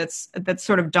for, that's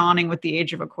sort of dawning with the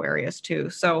age of Aquarius too.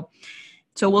 So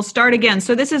we'll start again.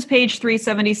 So this is page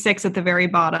 376 at the very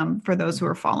bottom for those who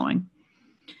are following.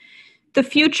 The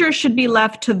future should be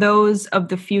left to those of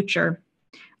the future.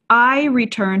 I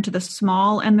return to the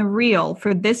small and the real,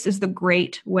 for this is the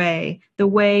great way, the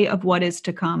way of what is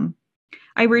to come.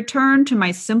 I return to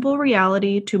my simple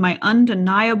reality, to my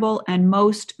undeniable and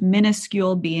most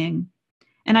minuscule being.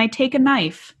 And I take a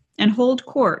knife and hold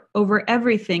court over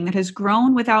everything that has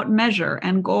grown without measure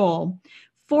and goal.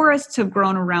 Forests have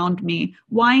grown around me,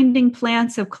 winding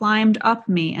plants have climbed up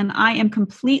me, and I am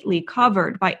completely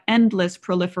covered by endless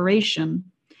proliferation.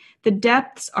 The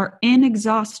depths are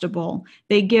inexhaustible.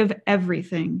 They give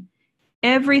everything.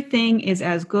 Everything is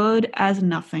as good as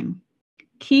nothing.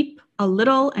 Keep a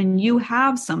little and you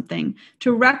have something.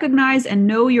 To recognize and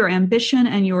know your ambition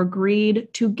and your greed,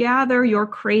 to gather your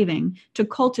craving, to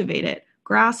cultivate it,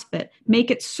 grasp it, make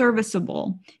it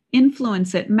serviceable.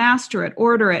 Influence it, master it,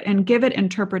 order it, and give it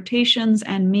interpretations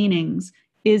and meanings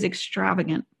is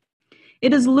extravagant.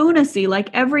 It is lunacy, like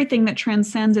everything that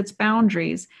transcends its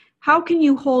boundaries. How can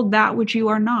you hold that which you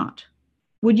are not?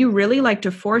 Would you really like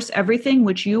to force everything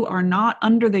which you are not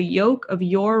under the yoke of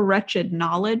your wretched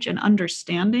knowledge and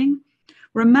understanding?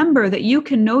 Remember that you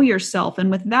can know yourself,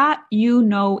 and with that you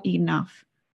know enough.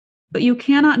 But you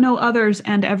cannot know others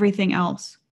and everything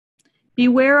else.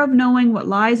 Beware of knowing what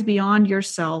lies beyond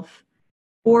yourself,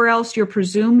 or else your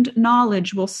presumed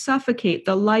knowledge will suffocate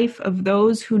the life of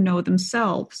those who know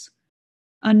themselves.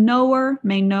 A knower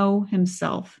may know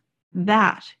himself.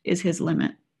 That is his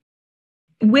limit.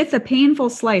 With a painful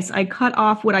slice, I cut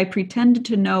off what I pretended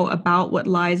to know about what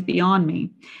lies beyond me.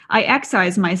 I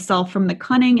excise myself from the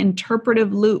cunning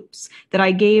interpretive loops that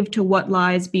I gave to what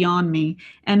lies beyond me,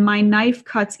 and my knife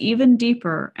cuts even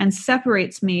deeper and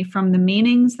separates me from the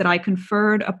meanings that I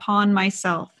conferred upon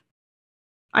myself.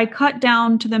 I cut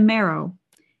down to the marrow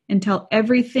until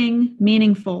everything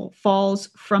meaningful falls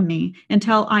from me,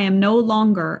 until I am no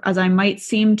longer as I might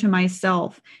seem to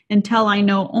myself, until I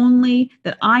know only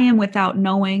that I am without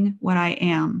knowing what I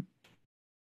am.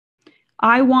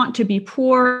 I want to be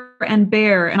poor and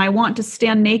bare, and I want to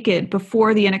stand naked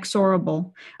before the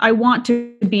inexorable. I want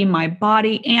to be my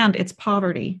body and its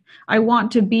poverty. I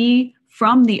want to be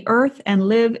from the earth and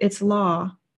live its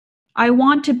law. I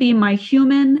want to be my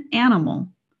human animal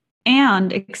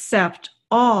and accept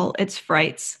all its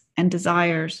frights and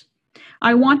desires.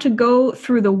 I want to go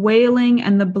through the wailing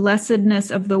and the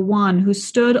blessedness of the one who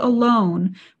stood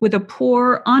alone with a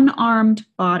poor, unarmed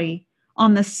body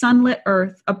on the sunlit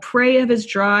earth, a prey of his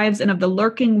drives and of the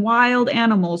lurking wild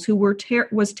animals who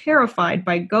was terrified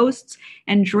by ghosts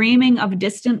and dreaming of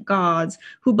distant gods,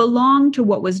 who belonged to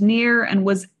what was near and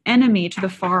was enemy to the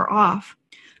far off,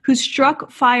 who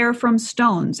struck fire from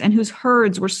stones and whose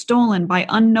herds were stolen by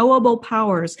unknowable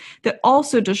powers that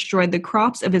also destroyed the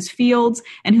crops of his fields,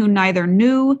 and who neither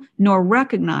knew nor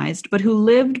recognized, but who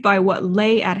lived by what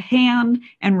lay at hand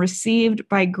and received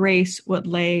by grace what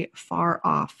lay far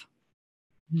off.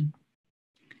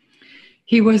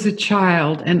 He was a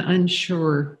child and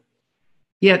unsure,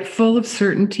 yet full of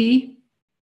certainty,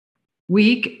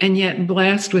 weak and yet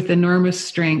blessed with enormous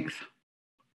strength.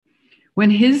 When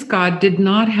his God did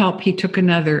not help, he took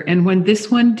another. And when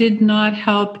this one did not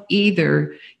help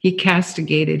either, he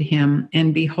castigated him.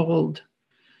 And behold,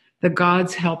 the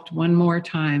gods helped one more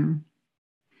time.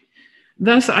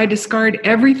 Thus I discard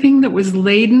everything that was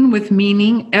laden with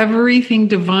meaning, everything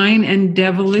divine and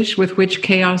devilish with which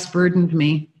chaos burdened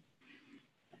me.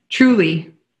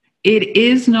 Truly, it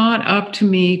is not up to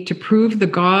me to prove the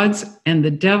gods and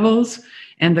the devils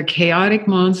and the chaotic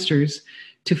monsters,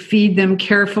 to feed them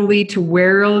carefully, to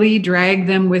warily drag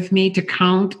them with me, to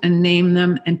count and name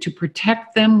them, and to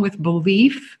protect them with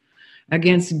belief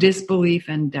against disbelief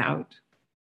and doubt.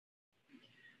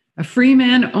 A free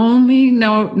man only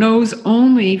knows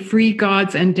only free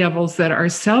gods and devils that are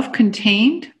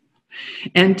self-contained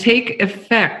and take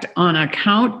effect on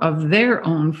account of their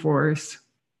own force.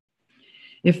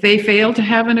 If they fail to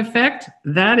have an effect,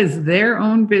 that is their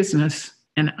own business,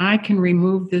 and I can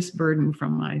remove this burden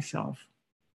from myself.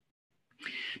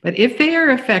 But if they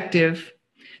are effective,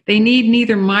 they need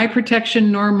neither my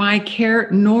protection nor my care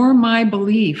nor my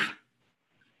belief.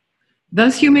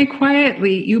 Thus you may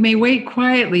wait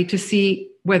quietly to see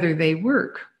whether they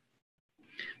work.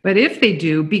 But if they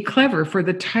do, be clever, for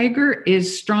the tiger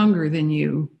is stronger than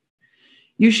you.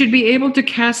 You should be able to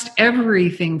cast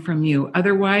everything from you.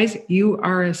 Otherwise, you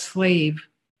are a slave,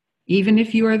 even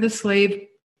if you are the slave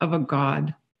of a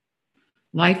god.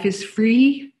 Life is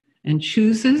free and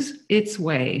chooses its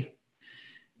way.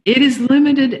 It is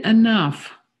limited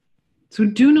enough, so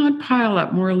do not pile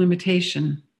up more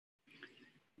limitation.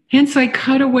 Hence, I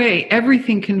cut away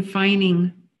everything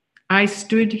confining. I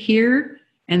stood here,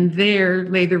 and there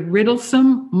lay the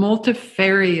riddlesome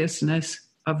multifariousness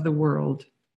of the world.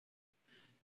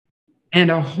 And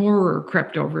a horror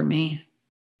crept over me.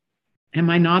 Am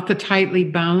I not the tightly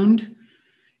bound?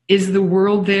 Is the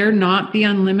world there not the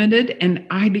unlimited? And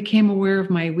I became aware of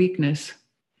my weakness.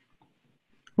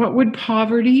 What would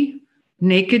poverty,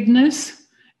 nakedness,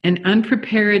 and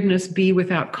unpreparedness be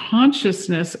without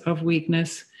consciousness of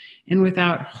weakness and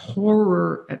without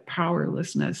horror at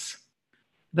powerlessness?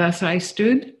 Thus I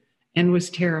stood and was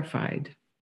terrified.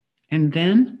 And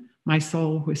then my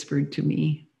soul whispered to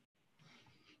me.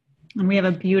 And we have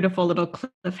a beautiful little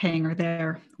cliffhanger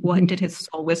there. What did his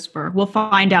soul whisper? We'll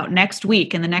find out next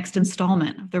week in the next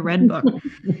installment of the Red Book.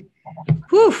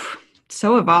 Whew,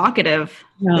 so evocative,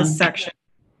 this section.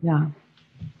 Yeah.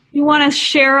 You want to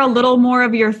share a little more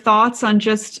of your thoughts on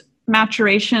just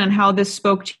maturation and how this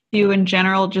spoke to you in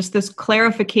general, just this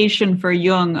clarification for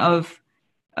Jung of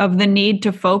the need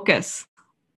to focus?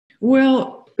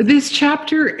 Well, this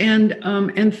chapter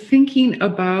and thinking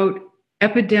about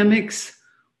epidemics,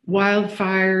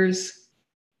 wildfires,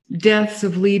 deaths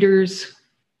of leaders,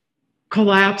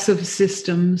 collapse of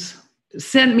systems,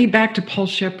 sent me back to Paul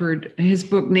Shepard, his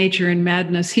book, Nature and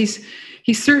Madness. He's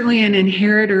certainly an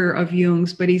inheritor of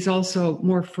Jung's, but he's also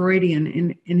more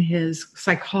Freudian in his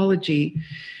psychology.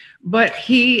 But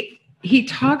he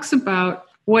talks about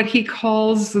what he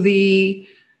calls the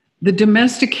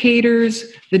domesticators,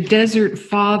 the desert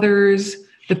fathers,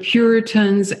 the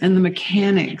Puritans, and the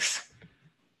mechanics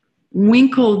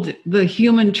winkled the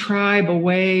human tribe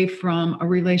away from a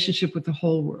relationship with the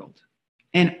whole world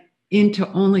and into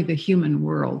only the human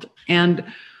world. And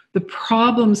the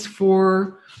problems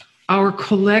for our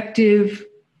collective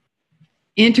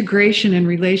integration and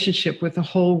relationship with the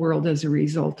whole world as a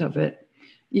result of it.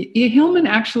 Hillman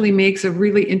actually makes a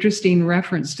really interesting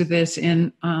reference to this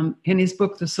in his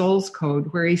book, The Soul's Code,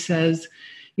 where he says,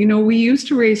 we used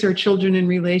to raise our children in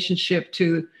relationship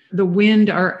to the wind,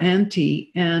 our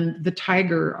auntie, and the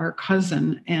tiger, our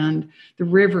cousin, and the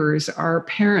rivers, our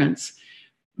parents.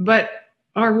 But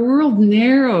our world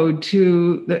narrowed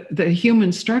to the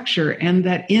human structure, and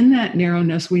that in that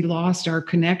narrowness, we lost our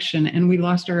connection and we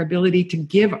lost our ability to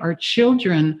give our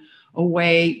children a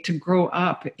way to grow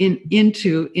up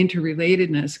into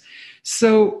interrelatedness.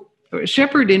 So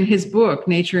Shepard, in his book,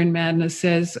 Nature and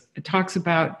Madness, talks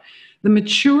about the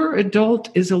mature adult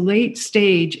is a late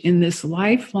stage in this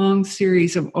lifelong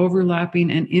series of overlapping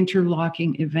and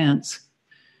interlocking events,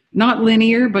 not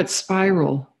linear, but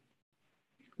spiral,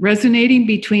 resonating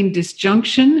between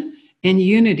disjunction and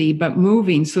unity, but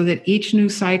moving so that each new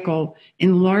cycle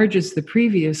enlarges the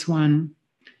previous one.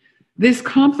 This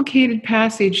complicated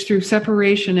passage through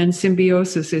separation and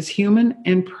symbiosis is human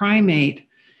and primate.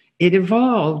 It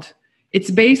evolved.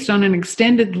 It's based on an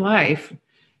extended life.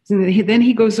 And then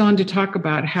he goes on to talk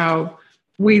about how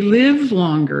we live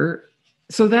longer.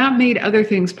 So that made other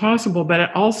things possible, but it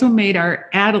also made our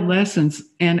adolescence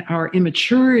and our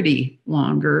immaturity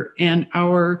longer and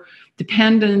our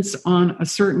dependence on a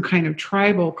certain kind of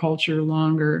tribal culture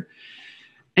longer.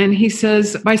 And he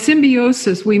says, by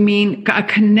symbiosis, we mean a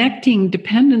connecting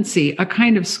dependency, a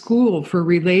kind of school for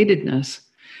relatedness,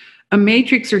 a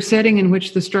matrix or setting in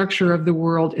which the structure of the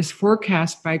world is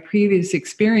forecast by previous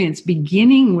experience,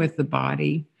 beginning with the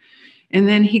body. And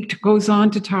then he goes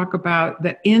on to talk about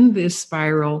that in this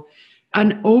spiral,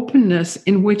 an openness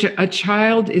in which a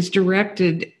child is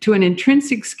directed to an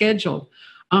intrinsic schedule,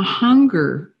 a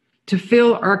hunger to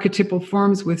fill archetypal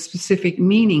forms with specific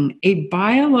meaning, a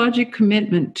biologic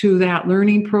commitment to that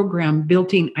learning program,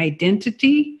 building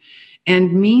identity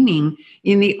and meaning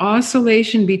in the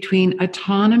oscillation between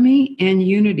autonomy and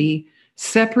unity,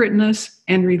 separateness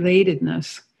and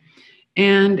relatedness.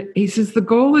 And he says the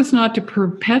goal is not to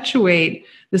perpetuate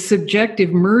the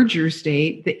subjective merger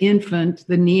state, the infant,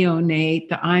 the neonate,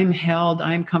 the I'm held,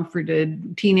 I'm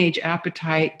comforted, teenage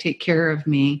appetite, take care of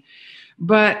me,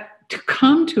 but to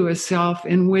come to a self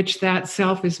in which that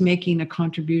self is making a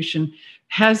contribution,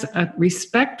 has a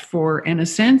respect for and a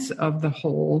sense of the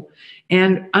whole,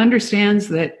 and understands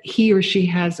that he or she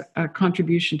has a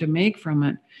contribution to make from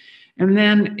it. And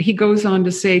then he goes on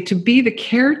to say, to be the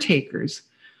caretakers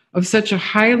of such a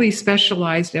highly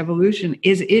specialized evolution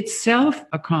is itself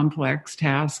a complex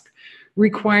task,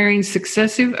 requiring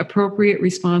successive appropriate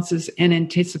responses and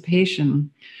anticipation.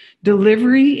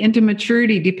 Delivery into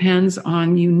maturity depends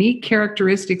on unique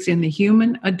characteristics in the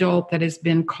human adult that has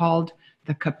been called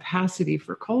the capacity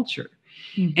for culture.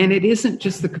 Mm-hmm. And it isn't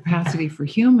just the capacity for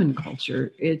human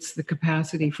culture, it's the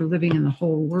capacity for living in the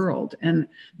whole world. And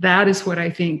that is what I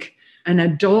think an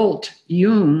adult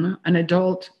Jung, an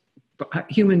adult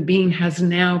human being, has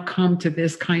now come to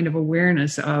this kind of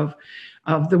awareness of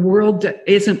the world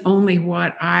isn't only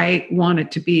what I want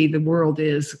it to be. The world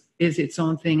is its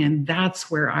own thing, and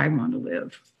that's where I want to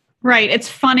live. Right. It's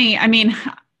funny. I mean,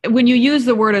 when you use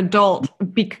the word adult,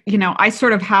 I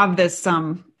sort of have this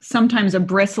sometimes a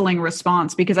bristling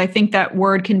response, because I think that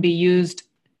word can be used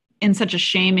in such a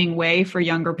shaming way for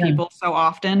younger people so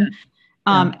often.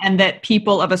 And that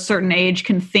people of a certain age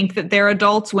can think that they're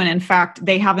adults when in fact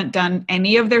they haven't done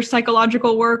any of their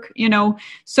psychological work,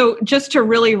 So just to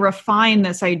really refine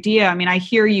this idea, I mean, I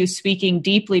hear you speaking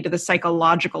deeply to the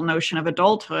psychological notion of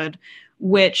adulthood,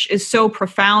 which is so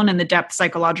profound in the depth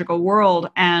psychological world,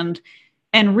 and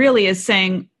really is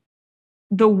saying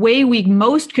the way we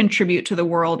most contribute to the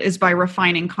world is by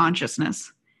refining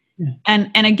consciousness. Yeah.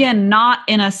 And again, not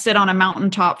in a sit on a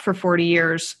mountaintop for 40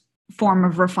 years form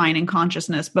of refining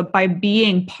consciousness, but by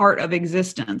being part of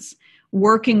existence,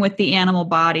 working with the animal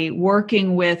body,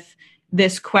 working with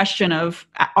this question of,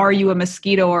 are you a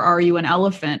mosquito or are you an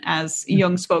elephant, as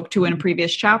Jung spoke to in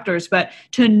previous chapters, but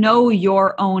to know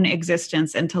your own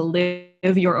existence and to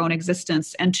live your own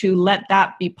existence and to let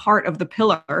that be part of the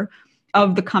pillar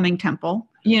of the coming temple,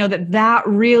 that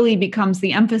really becomes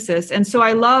the emphasis. And so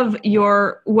I love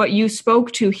what you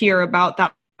spoke to here about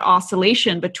that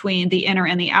oscillation between the inner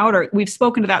and the outer. We've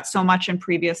spoken to that so much in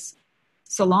previous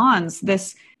salons.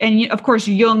 And of course,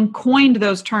 Jung coined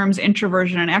those terms,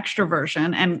 introversion and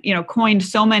extroversion, and coined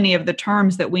so many of the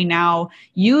terms that we now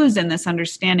use in this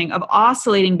understanding of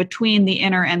oscillating between the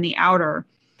inner and the outer.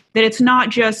 That it's not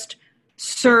just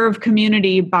serve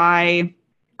community by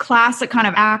classic kind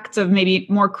of acts of maybe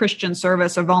more Christian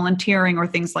service or volunteering or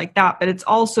things like that, but it's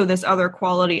also this other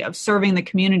quality of serving the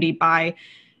community by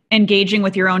engaging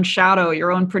with your own shadow,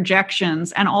 your own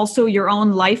projections, and also your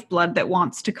own lifeblood that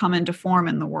wants to come into form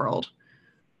in the world.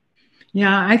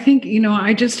 Yeah, I think,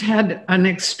 I just had an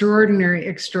extraordinary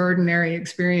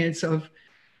experience of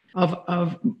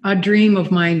a dream of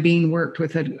mine being worked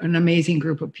with an amazing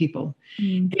group of people.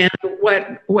 Mm. And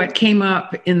what came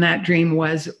up in that dream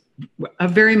was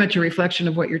very much a reflection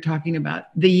of what you're talking about,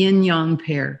 the yin-yang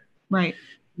pair. Right.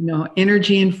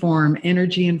 Energy and form,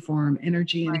 energy and form,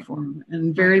 energy and form,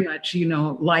 and very much,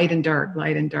 light and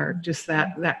dark, just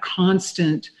that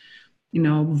constant,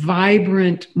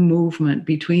 vibrant movement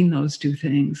between those two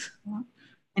things.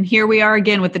 And here we are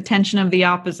again with the tension of the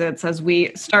opposites as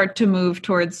we start to move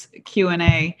towards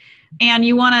Q&A. And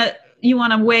you want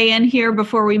to weigh in here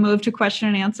before we move to question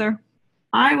and answer?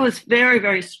 I was very,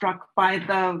 very struck by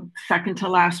the second to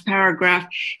last paragraph,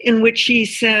 in which he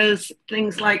says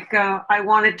things like, I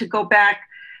wanted to go back,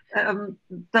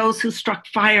 those who struck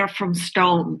fire from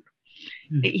stone.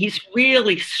 Mm-hmm. He's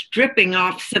really stripping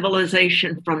off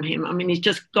civilization from him. I mean, he's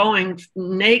just going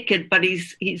naked, but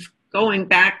he's going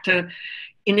back to,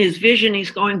 in his vision,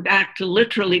 he's going back to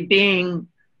literally being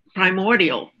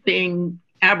primordial, being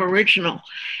Aboriginal.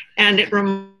 And it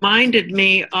reminded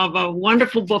me of a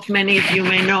wonderful book many of you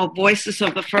may know, Voices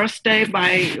of the First Day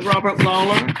by Robert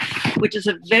Lawler, which is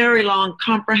a very long,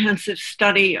 comprehensive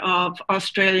study of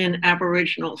Australian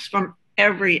Aboriginals from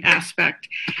every aspect.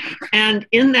 And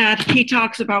in that, he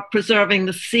talks about preserving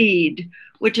the seed,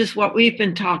 which is what we've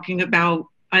been talking about,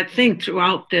 I think,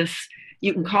 throughout this.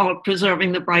 You can call it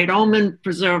preserving the bright omen,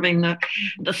 preserving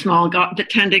the small, the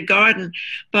tended garden.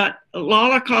 But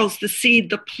Lawler calls the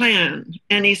seed the plan.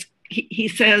 And he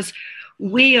says,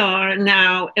 we are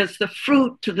now as the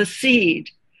fruit to the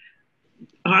seed,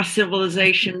 our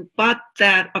civilization, but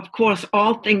that, of course,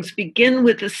 all things begin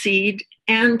with the seed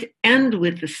and end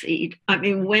with the seed. I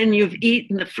mean, when you've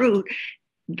eaten the fruit,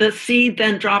 the seed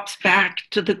then drops back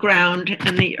to the ground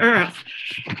and the earth.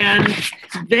 And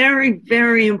it's very,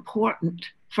 very important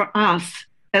for us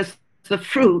as the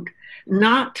fruit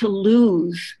not to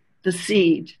lose the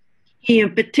seed. He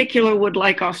in particular would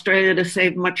like Australia to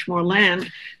save much more land,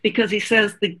 because he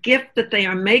says the gift that they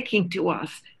are making to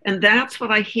us, and that's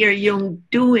what I hear Jung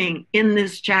doing in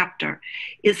this chapter,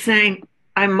 is saying,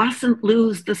 I mustn't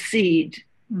lose the seed.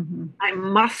 Mm-hmm. I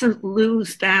mustn't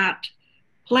lose that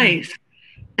place.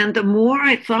 And the more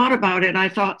I thought about it, I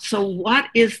thought, so what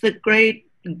is the great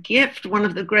gift, one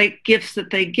of the great gifts that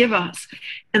they give us?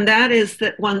 And that is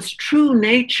that one's true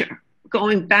nature,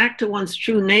 going back to one's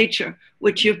true nature,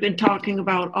 which you've been talking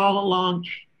about all along,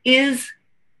 is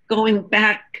going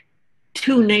back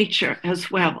to nature as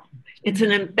well. It's an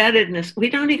embeddedness. We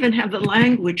don't even have the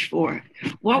language for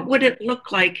it. What would it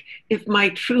look like if my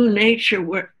true nature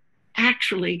were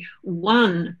actually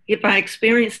one, if I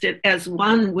experienced it as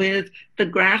one with the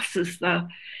grasses?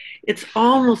 It's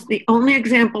almost the only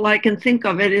example I can think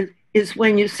of it is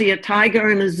when you see a tiger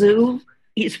in a zoo.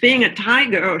 He's being a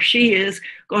tiger, or she is,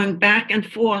 going back and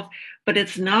forth, but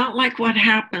it's not like what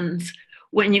happens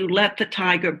when you let the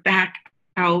tiger back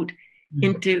out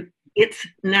into its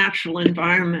natural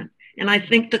environment. And I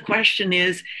think the question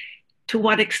is, to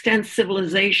what extent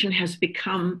civilization has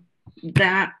become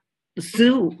that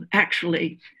zoo,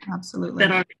 actually. Absolutely.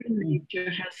 That our true nature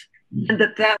has, and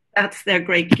that's their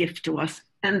great gift to us.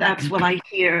 And that's what I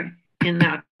hear in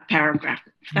that paragraph.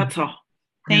 That's all.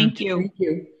 Thank you. Thank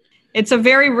you. It's a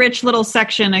very rich little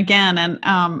section again, and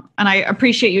I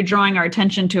appreciate you drawing our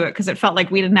attention to it, because it felt like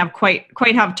we didn't have quite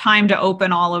have time to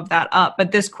open all of that up.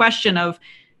 But this question of,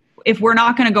 if we're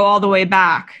not going to go all the way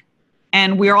back,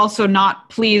 and we're also not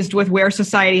pleased with where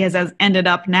society has ended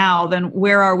up now, then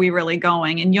where are we really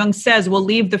going? And Jung says, we'll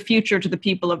leave the future to the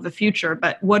people of the future,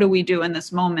 but what do we do in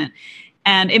this moment?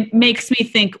 And it makes me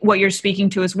think what you're speaking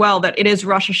to as well, that it is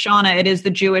Rosh Hashanah, it is the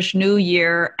Jewish New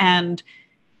Year, and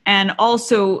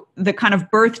also the kind of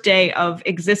birthday of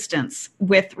existence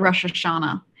with Rosh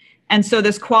Hashanah. And so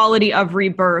this quality of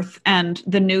rebirth and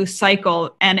the new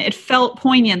cycle, and it felt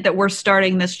poignant that we're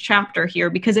starting this chapter here,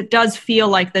 because it does feel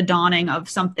like the dawning of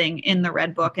something in the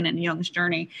Red Book and in Jung's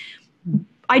journey.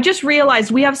 I just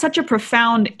realized we have such a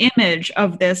profound image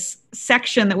of this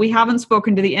section that we haven't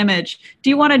spoken to the image. Do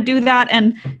you want to do that?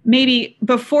 And maybe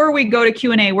before we go to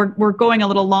Q&A, we're going a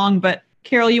little long, but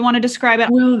Carol, you want to describe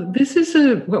it? Well, this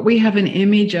is what we have an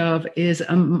image of is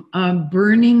a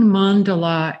burning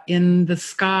mandala in the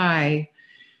sky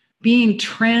being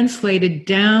translated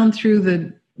down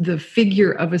through the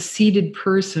figure of a seated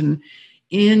person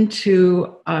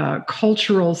into a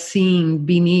cultural scene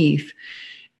beneath.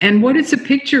 And what it's a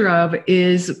picture of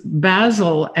is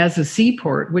Basel as a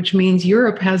seaport, which means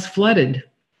Europe has flooded,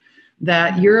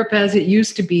 that Europe as it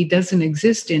used to be doesn't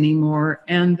exist anymore,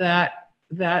 and that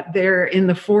there in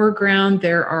the foreground,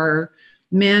 there are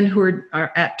men who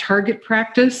are at target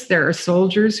practice. There are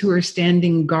soldiers who are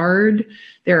standing guard.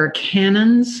 There are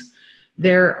cannons.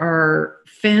 There are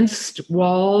fenced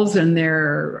walls, and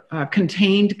there are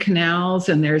contained canals,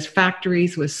 and there's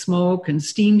factories with smoke and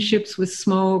steamships with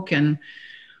smoke, and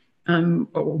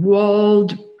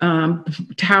walled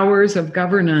towers of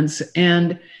governance.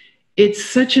 And it's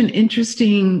such an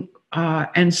interesting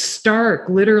and stark,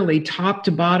 literally top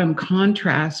to bottom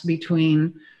contrast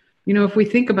between, if we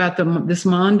think about this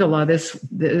mandala,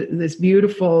 this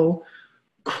beautiful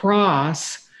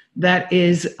cross that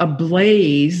is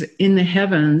ablaze in the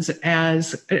heavens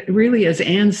as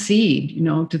Anne's seed,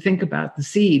 to think about the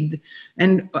seed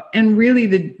and really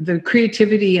the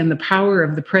creativity and the power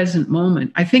of the present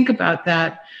moment. I think about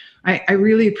that. I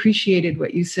really appreciated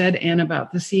what you said, Anne,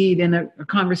 about the seed, in a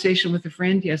conversation with a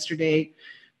friend yesterday.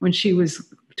 When she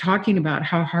was talking about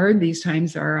how hard these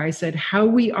times are, I said, how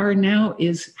we are now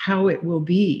is how it will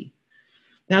be.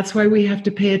 That's why we have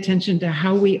to pay attention to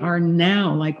how we are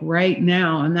now, like right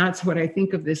now. And that's what I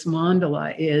think of this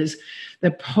mandala, is the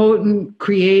potent,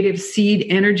 creative seed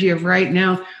energy of right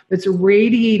now that's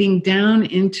radiating down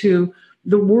into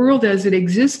the world as it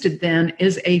existed then,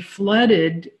 is a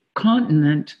flooded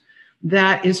continent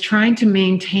that is trying to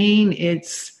maintain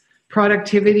its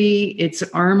productivity, its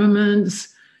armaments,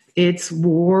 its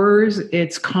wars,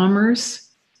 its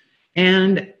commerce.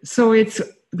 And so it's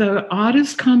the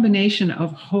oddest combination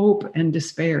of hope and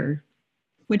despair.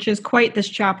 Which is quite this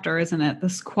chapter, isn't it?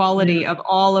 This quality of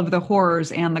all of the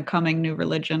horrors and the coming new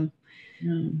religion.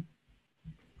 Yeah.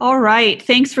 All right.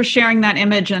 Thanks for sharing that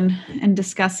image and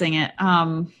discussing it.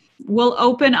 We'll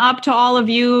open up to all of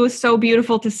you. So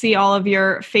beautiful to see all of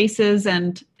your faces,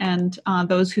 and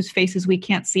those whose faces we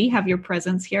can't see have your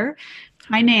presence here.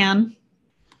 Hi, Nan.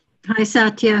 Hi,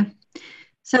 Satya.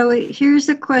 So here's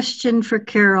a question for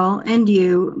Carol and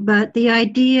you, but the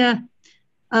idea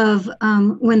of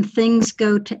when things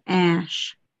go to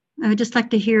ash. I would just like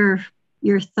to hear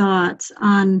your thoughts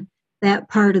on that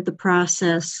part of the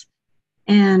process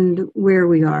and where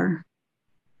we are.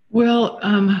 Well,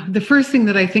 the first thing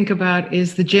that I think about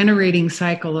is the generating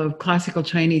cycle of classical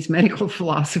Chinese medical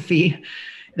philosophy,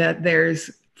 that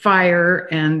there's fire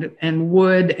and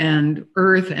wood and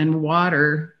earth and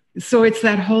water. So it's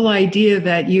that whole idea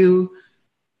that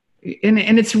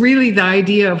and it's really the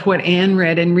idea of what Anne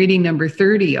read in reading number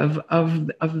 30 of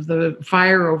the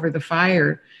fire over the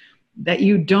fire, that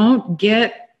you don't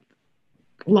get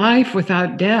life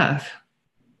without death.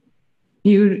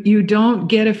 You don't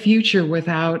get a future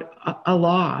without a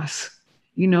loss.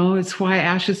 You know, it's why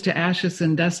ashes to ashes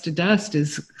and dust to dust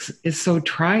is so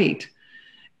trite.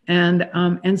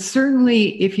 And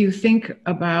certainly if you think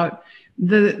about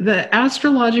the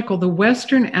astrological, the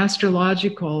Western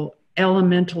astrological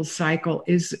elemental cycle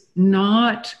is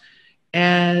not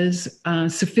as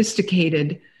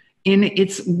sophisticated in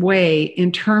its way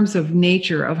in terms of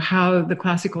nature of how the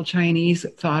classical Chinese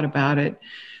thought about it.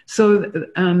 So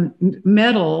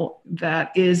metal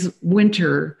that is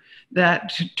winter,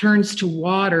 that turns to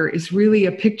water, is really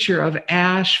a picture of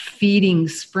ash feeding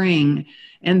spring,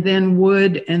 and then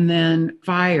wood, and then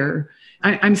fire.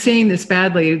 I'm saying this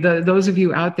badly, those of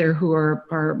you out there who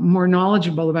are more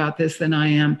knowledgeable about this than I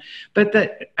am, but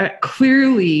that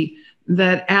clearly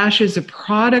that ash is a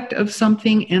product of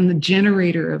something and the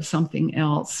generator of something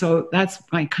else. So that's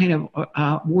my kind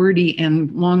of wordy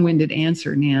and long-winded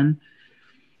answer, Nan.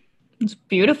 It's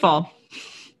beautiful.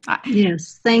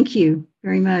 Yes, thank you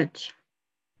very much.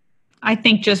 I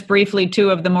think just briefly too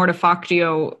of the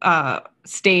mortifactio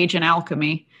stage in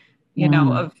alchemy, you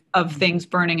know, of things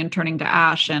burning and turning to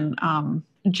ash, and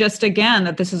just again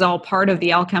that this is all part of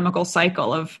the alchemical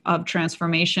cycle of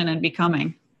transformation and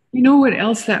becoming. You know what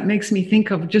else that makes me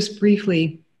think of, just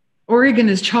briefly? Oregon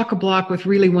is chock-a-block with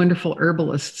really wonderful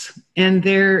herbalists, and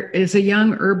there is a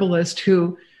young herbalist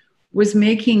who was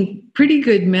making pretty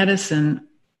good medicine,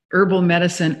 herbal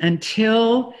medicine,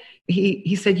 until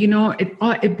he said, you know,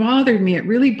 it bothered me. It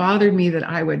really bothered me that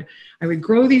I would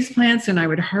grow these plants and I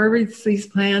would harvest these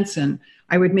plants and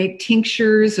I would make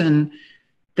tinctures and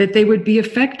that they would be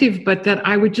effective, but that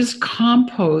I would just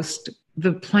compost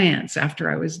the plants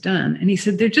after I was done. And he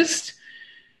said, they're just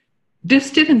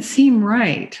didn't seem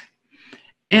right.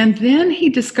 And then he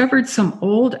discovered some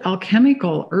old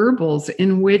alchemical herbals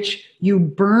in which you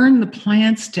burn the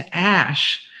plants to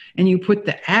ash and you put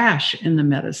the ash in the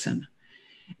medicine.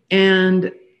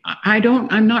 And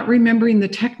I'm not remembering the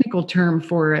technical term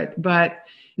for it, but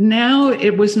now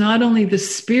it was not only the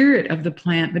spirit of the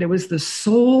plant, but it was the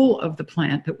soul of the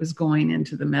plant that was going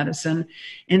into the medicine,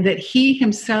 and that he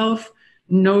himself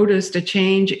noticed a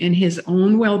change in his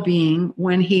own well-being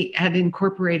when he had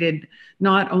incorporated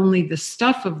not only the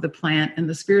stuff of the plant and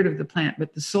the spirit of the plant,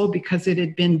 but the soul, because it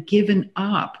had been given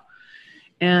up.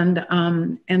 And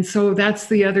so that's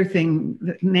the other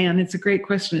thing, Nan, it's a great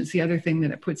question. It's the other thing that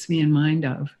it puts me in mind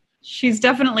of. She's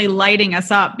definitely lighting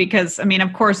us up because, I mean,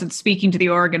 of course, it's speaking to the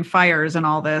Oregon fires and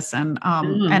all this and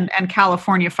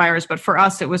California fires. But for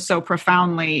us, it was so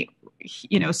profoundly,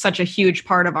 you know, such a huge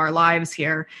part of our lives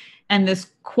here. And this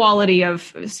quality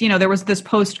of, you know, there was this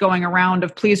post going around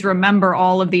of please remember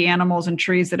all of the animals and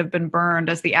trees that have been burned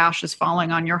as the ash is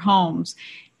falling on your homes.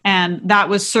 And that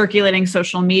was circulating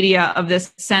social media of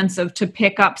this sense of to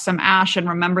pick up some ash and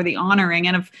remember the honoring,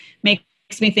 and of makes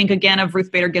me think again of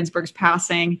Ruth Bader Ginsburg's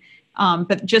passing,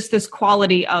 but just this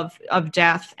quality of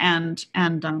death and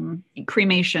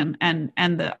cremation and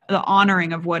the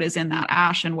honoring of what is in that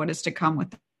ash and what is to come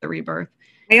with the rebirth.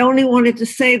 I only wanted to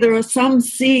say there are some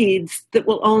seeds that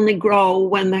will only grow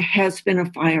when there has been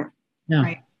a fire. Yeah.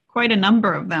 Right. Quite a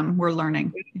number of them we're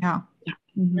learning. Yeah.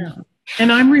 Mm-hmm. Yeah. And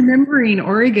I'm remembering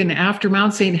Oregon after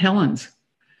Mount St. Helens.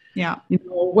 Yeah. You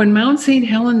know, when Mount St.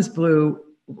 Helens blew,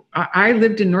 I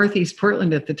lived in Northeast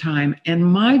Portland at the time, and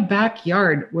my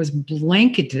backyard was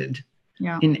blanketed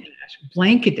in ash,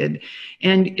 blanketed.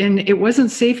 And it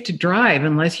wasn't safe to drive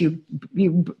unless you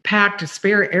packed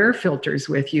spare air filters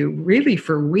with you, really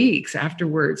for weeks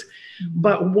afterwards.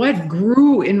 But what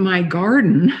grew in my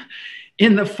garden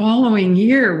in the following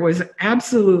year was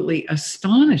absolutely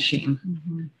astonishing.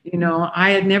 Mm-hmm. You know, I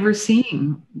had never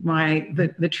seen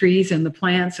the trees and the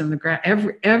plants and the grass,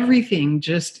 everything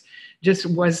just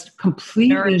was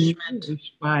completely nourished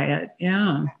by it.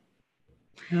 Yeah.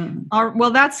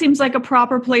 Well, that seems like a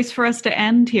proper place for us to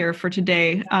end here for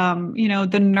today. You know,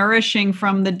 the nourishing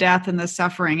from the death and the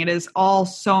suffering, it is all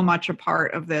so much a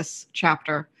part of this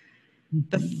chapter.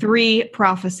 The three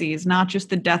prophecies, not just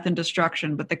the death and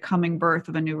destruction, but the coming birth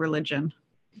of a new religion.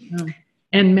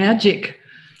 And magic.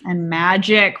 And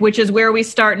magic, which is where we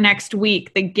start next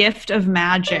week, the gift of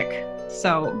magic.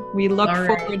 So we look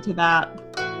forward to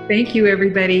that. Thank you,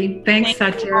 everybody. Thanks,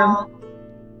 Satya.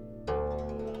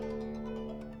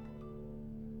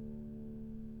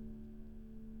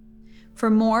 For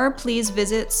more, please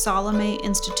visit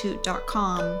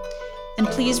SalomeInstitute.com. And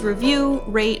please review,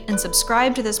 rate, and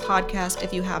subscribe to this podcast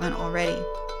if you haven't already.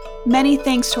 Many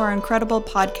thanks to our incredible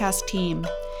podcast team.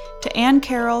 to Anne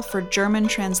Carroll for German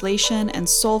translation and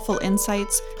soulful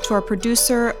insights, to our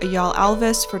producer, Ayal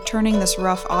Alvis, for turning this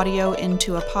rough audio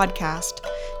into a podcast,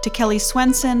 to Kelly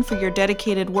Swenson for your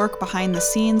dedicated work behind the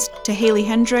scenes, to Haley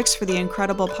Hendricks for the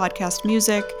incredible podcast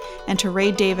music, and to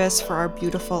Ray Davis for our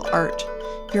beautiful art.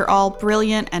 You're all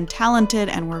brilliant and talented,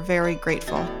 and we're very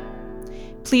grateful.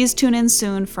 Please tune in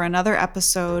soon for another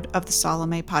episode of the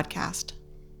Salome Podcast.